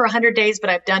did it for 100 days, but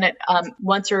I've done it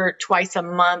once or twice a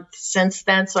month since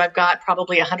then. So I've got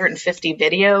probably 150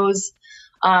 videos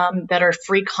that are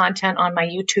free content on my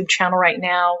YouTube channel right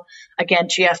now. Again,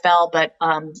 GFL, but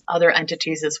other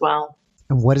entities as well.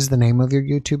 And what is the name of your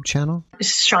YouTube channel?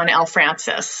 Shauna L.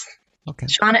 Francis. Okay.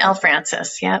 Shauna L.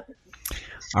 Francis, yep.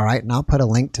 All right, and I'll put a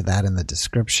link to that in the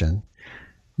description.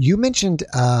 You mentioned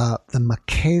the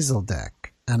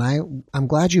Melchizedek, and I'm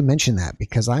glad you mentioned that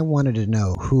because I wanted to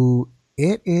know who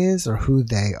it is or who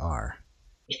they are.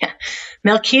 Yeah,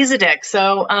 Melchizedek.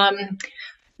 So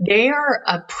they are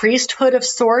a priesthood of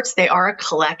sorts. They are a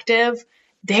collective.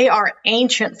 They are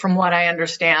ancient from what I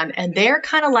understand, and they're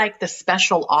kind of like the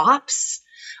special ops.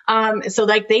 So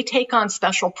like they take on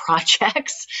special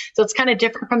projects. So it's kind of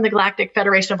different from the Galactic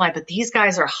Federation of Light, but these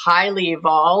guys are highly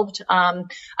evolved. I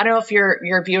don't know if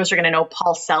your viewers are going to know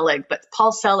Paul Selig, but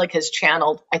Paul Selig has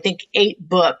channeled, I think, 8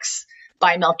 books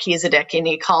by Melchizedek, and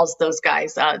he calls those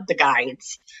guys the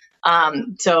guides.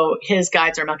 So his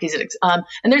guides are Melchizedek's. And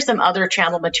there's some other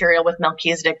channel material with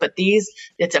Melchizedek, but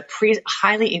it's a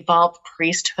highly evolved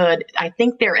priesthood. I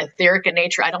think they're etheric in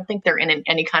nature. I don't think they're in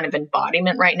any kind of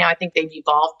embodiment right now. I think they've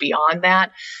evolved beyond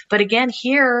that. But again,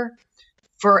 here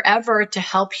forever to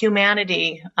help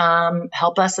humanity,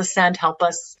 help us ascend, help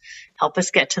us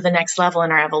get to the next level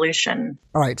in our evolution.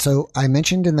 All right. So I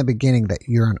mentioned in the beginning that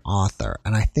you're an author,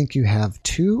 and I think you have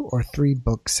 2 or 3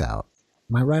 books out.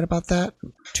 Am I right about that?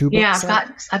 2 books? Yeah,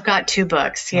 I've got 2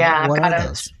 books. Yeah, what are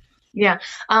those? Yeah.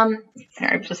 I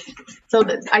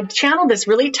channeled this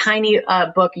really tiny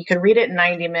book. You can read it in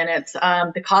 90 minutes.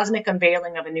 The Cosmic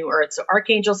Unveiling of a New Earth. So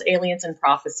Archangels, Aliens, and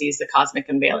Prophecies, the Cosmic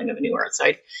Unveiling of a New Earth.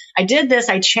 So I did this.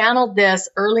 I channeled this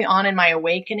early on in my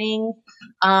awakening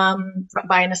by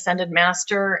an ascended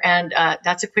master. And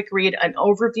that's a quick read, an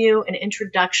overview, an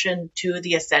introduction to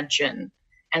the ascension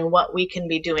and what we can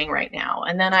be doing right now.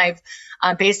 And then I've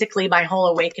basically my whole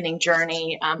awakening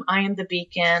journey. I am the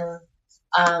beacon.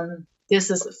 This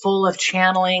is full of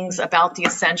channelings about the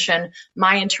ascension,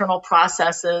 my internal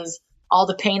processes, all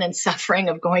the pain and suffering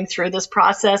of going through this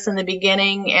process in the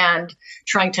beginning and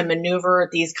trying to maneuver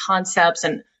these concepts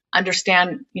and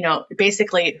understand,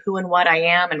 basically who and what I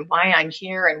am and why I'm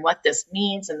here and what this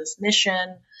means and this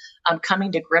mission. I'm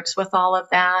coming to grips with all of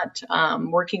that,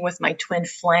 working with my twin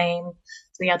flame.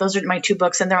 So yeah, those are my 2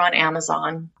 books, and they're on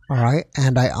Amazon. All right.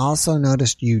 And I also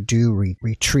noticed you do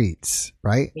retreats,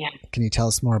 right? Yeah. Can you tell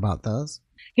us more about those?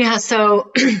 Yeah,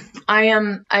 so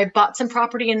I bought some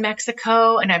property in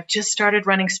Mexico and I've just started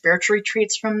running spiritual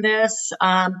retreats from this.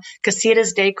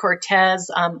 Casitas de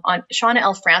Cortez, on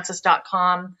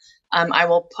ShaunaLFrancis.com. I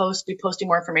will be posting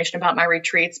more information about my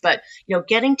retreats, but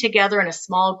getting together in a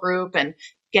small group and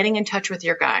getting in touch with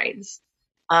your guides,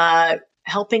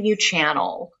 helping you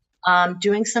channel,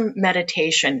 doing some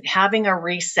meditation, having a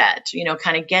reset,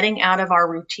 kind of getting out of our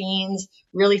routines,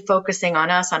 really focusing on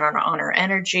us, on our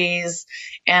energies,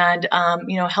 and,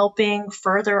 helping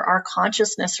further our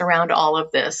consciousness around all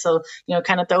of this. So,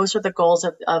 kind of those are the goals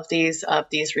of these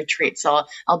retreats. So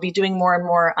I'll be doing more and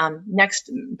more. Next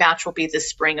batch will be the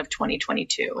spring of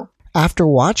 2022. After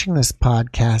watching this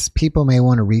podcast, people may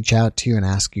want to reach out to you and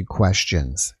ask you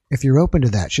questions. If you're open to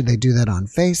that, should they do that on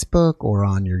Facebook or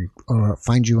or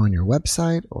find you on your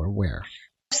website, or where?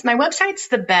 My website's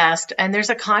the best, and there's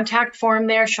a contact form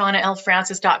there,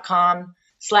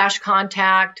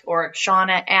 ShaunaLFrancis.com/contact, or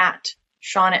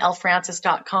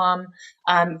Shauna@ShaunaLFrancis.com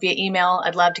via email.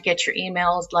 I'd love to get your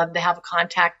emails, love to have a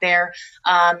contact there.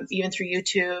 Even through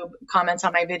YouTube, comments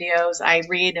on my videos. I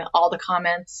read all the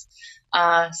comments.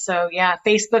 So yeah,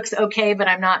 Facebook's okay, but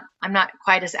I'm not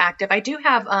quite as active. I do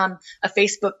have a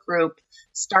Facebook group,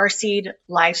 Starseed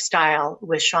Lifestyle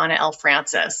with Shauna L.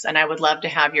 Francis, and I would love to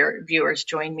have your viewers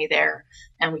join me there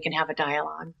and we can have a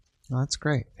dialogue. Oh, that's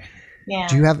great. Yeah.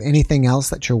 Do you have anything else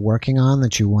that you're working on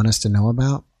that you want us to know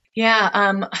about?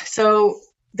 Yeah. So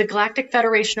the Galactic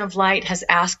Federation of Light has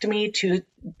asked me to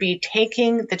be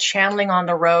taking the channeling on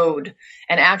the road,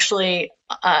 and actually,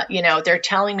 they're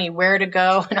telling me where to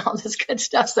go and all this good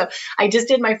stuff. So I just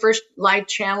did my first live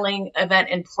channeling event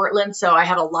in Portland. So I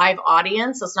have a live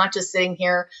audience. So it's not just sitting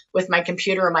here with my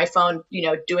computer or my phone,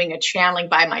 doing a channeling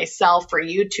by myself for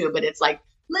YouTube, but it's like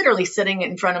literally sitting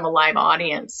in front of a live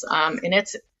audience. And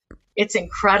it's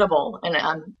incredible. And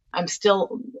I'm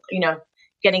still,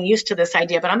 getting used to this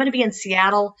idea, but I'm going to be in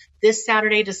Seattle this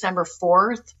Saturday, December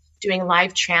 4th, doing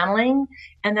live channeling.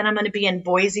 And then I'm going to be in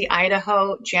Boise,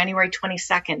 Idaho, January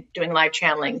 22nd, doing live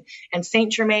channeling. And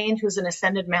Saint Germain, who's an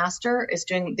ascended master, is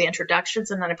doing the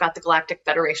introductions. And then I've got the Galactic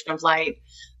Federation of Light,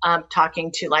 talking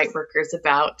to light workers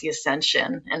about the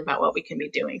ascension and about what we can be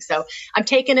doing. So I'm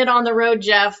taking it on the road,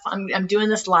 Jeff. I'm doing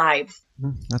this live.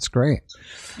 That's great.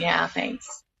 Yeah, thanks.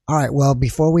 All right. Well,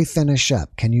 before we finish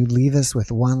up, can you leave us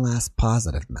with one last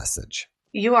positive message?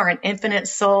 You are an infinite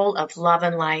soul of love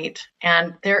and light,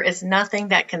 and there is nothing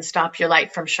that can stop your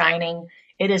light from shining.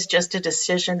 It is just a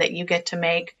decision that you get to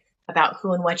make about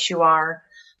who and what you are.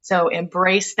 So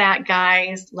embrace that,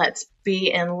 guys. Let's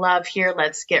be in love here.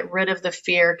 Let's get rid of the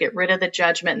fear, get rid of the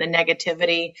judgment and the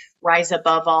negativity, rise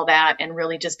above all that, and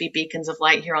really just be beacons of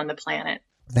light here on the planet.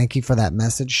 Thank you for that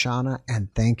message, Shauna, and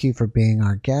thank you for being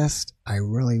our guest. I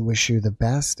really wish you the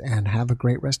best and have a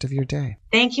great rest of your day.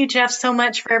 Thank you, Jeff, so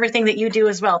much for everything that you do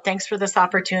as well. Thanks for this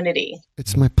opportunity.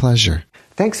 It's my pleasure.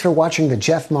 Thanks for watching the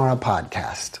Jeff Mara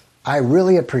podcast. I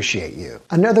really appreciate you.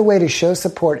 Another way to show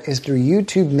support is through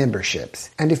YouTube memberships.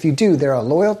 And if you do, there are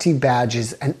loyalty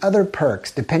badges and other perks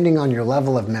depending on your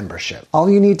level of membership. All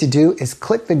you need to do is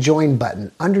click the join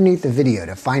button underneath the video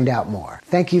to find out more.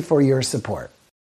 Thank you for your support.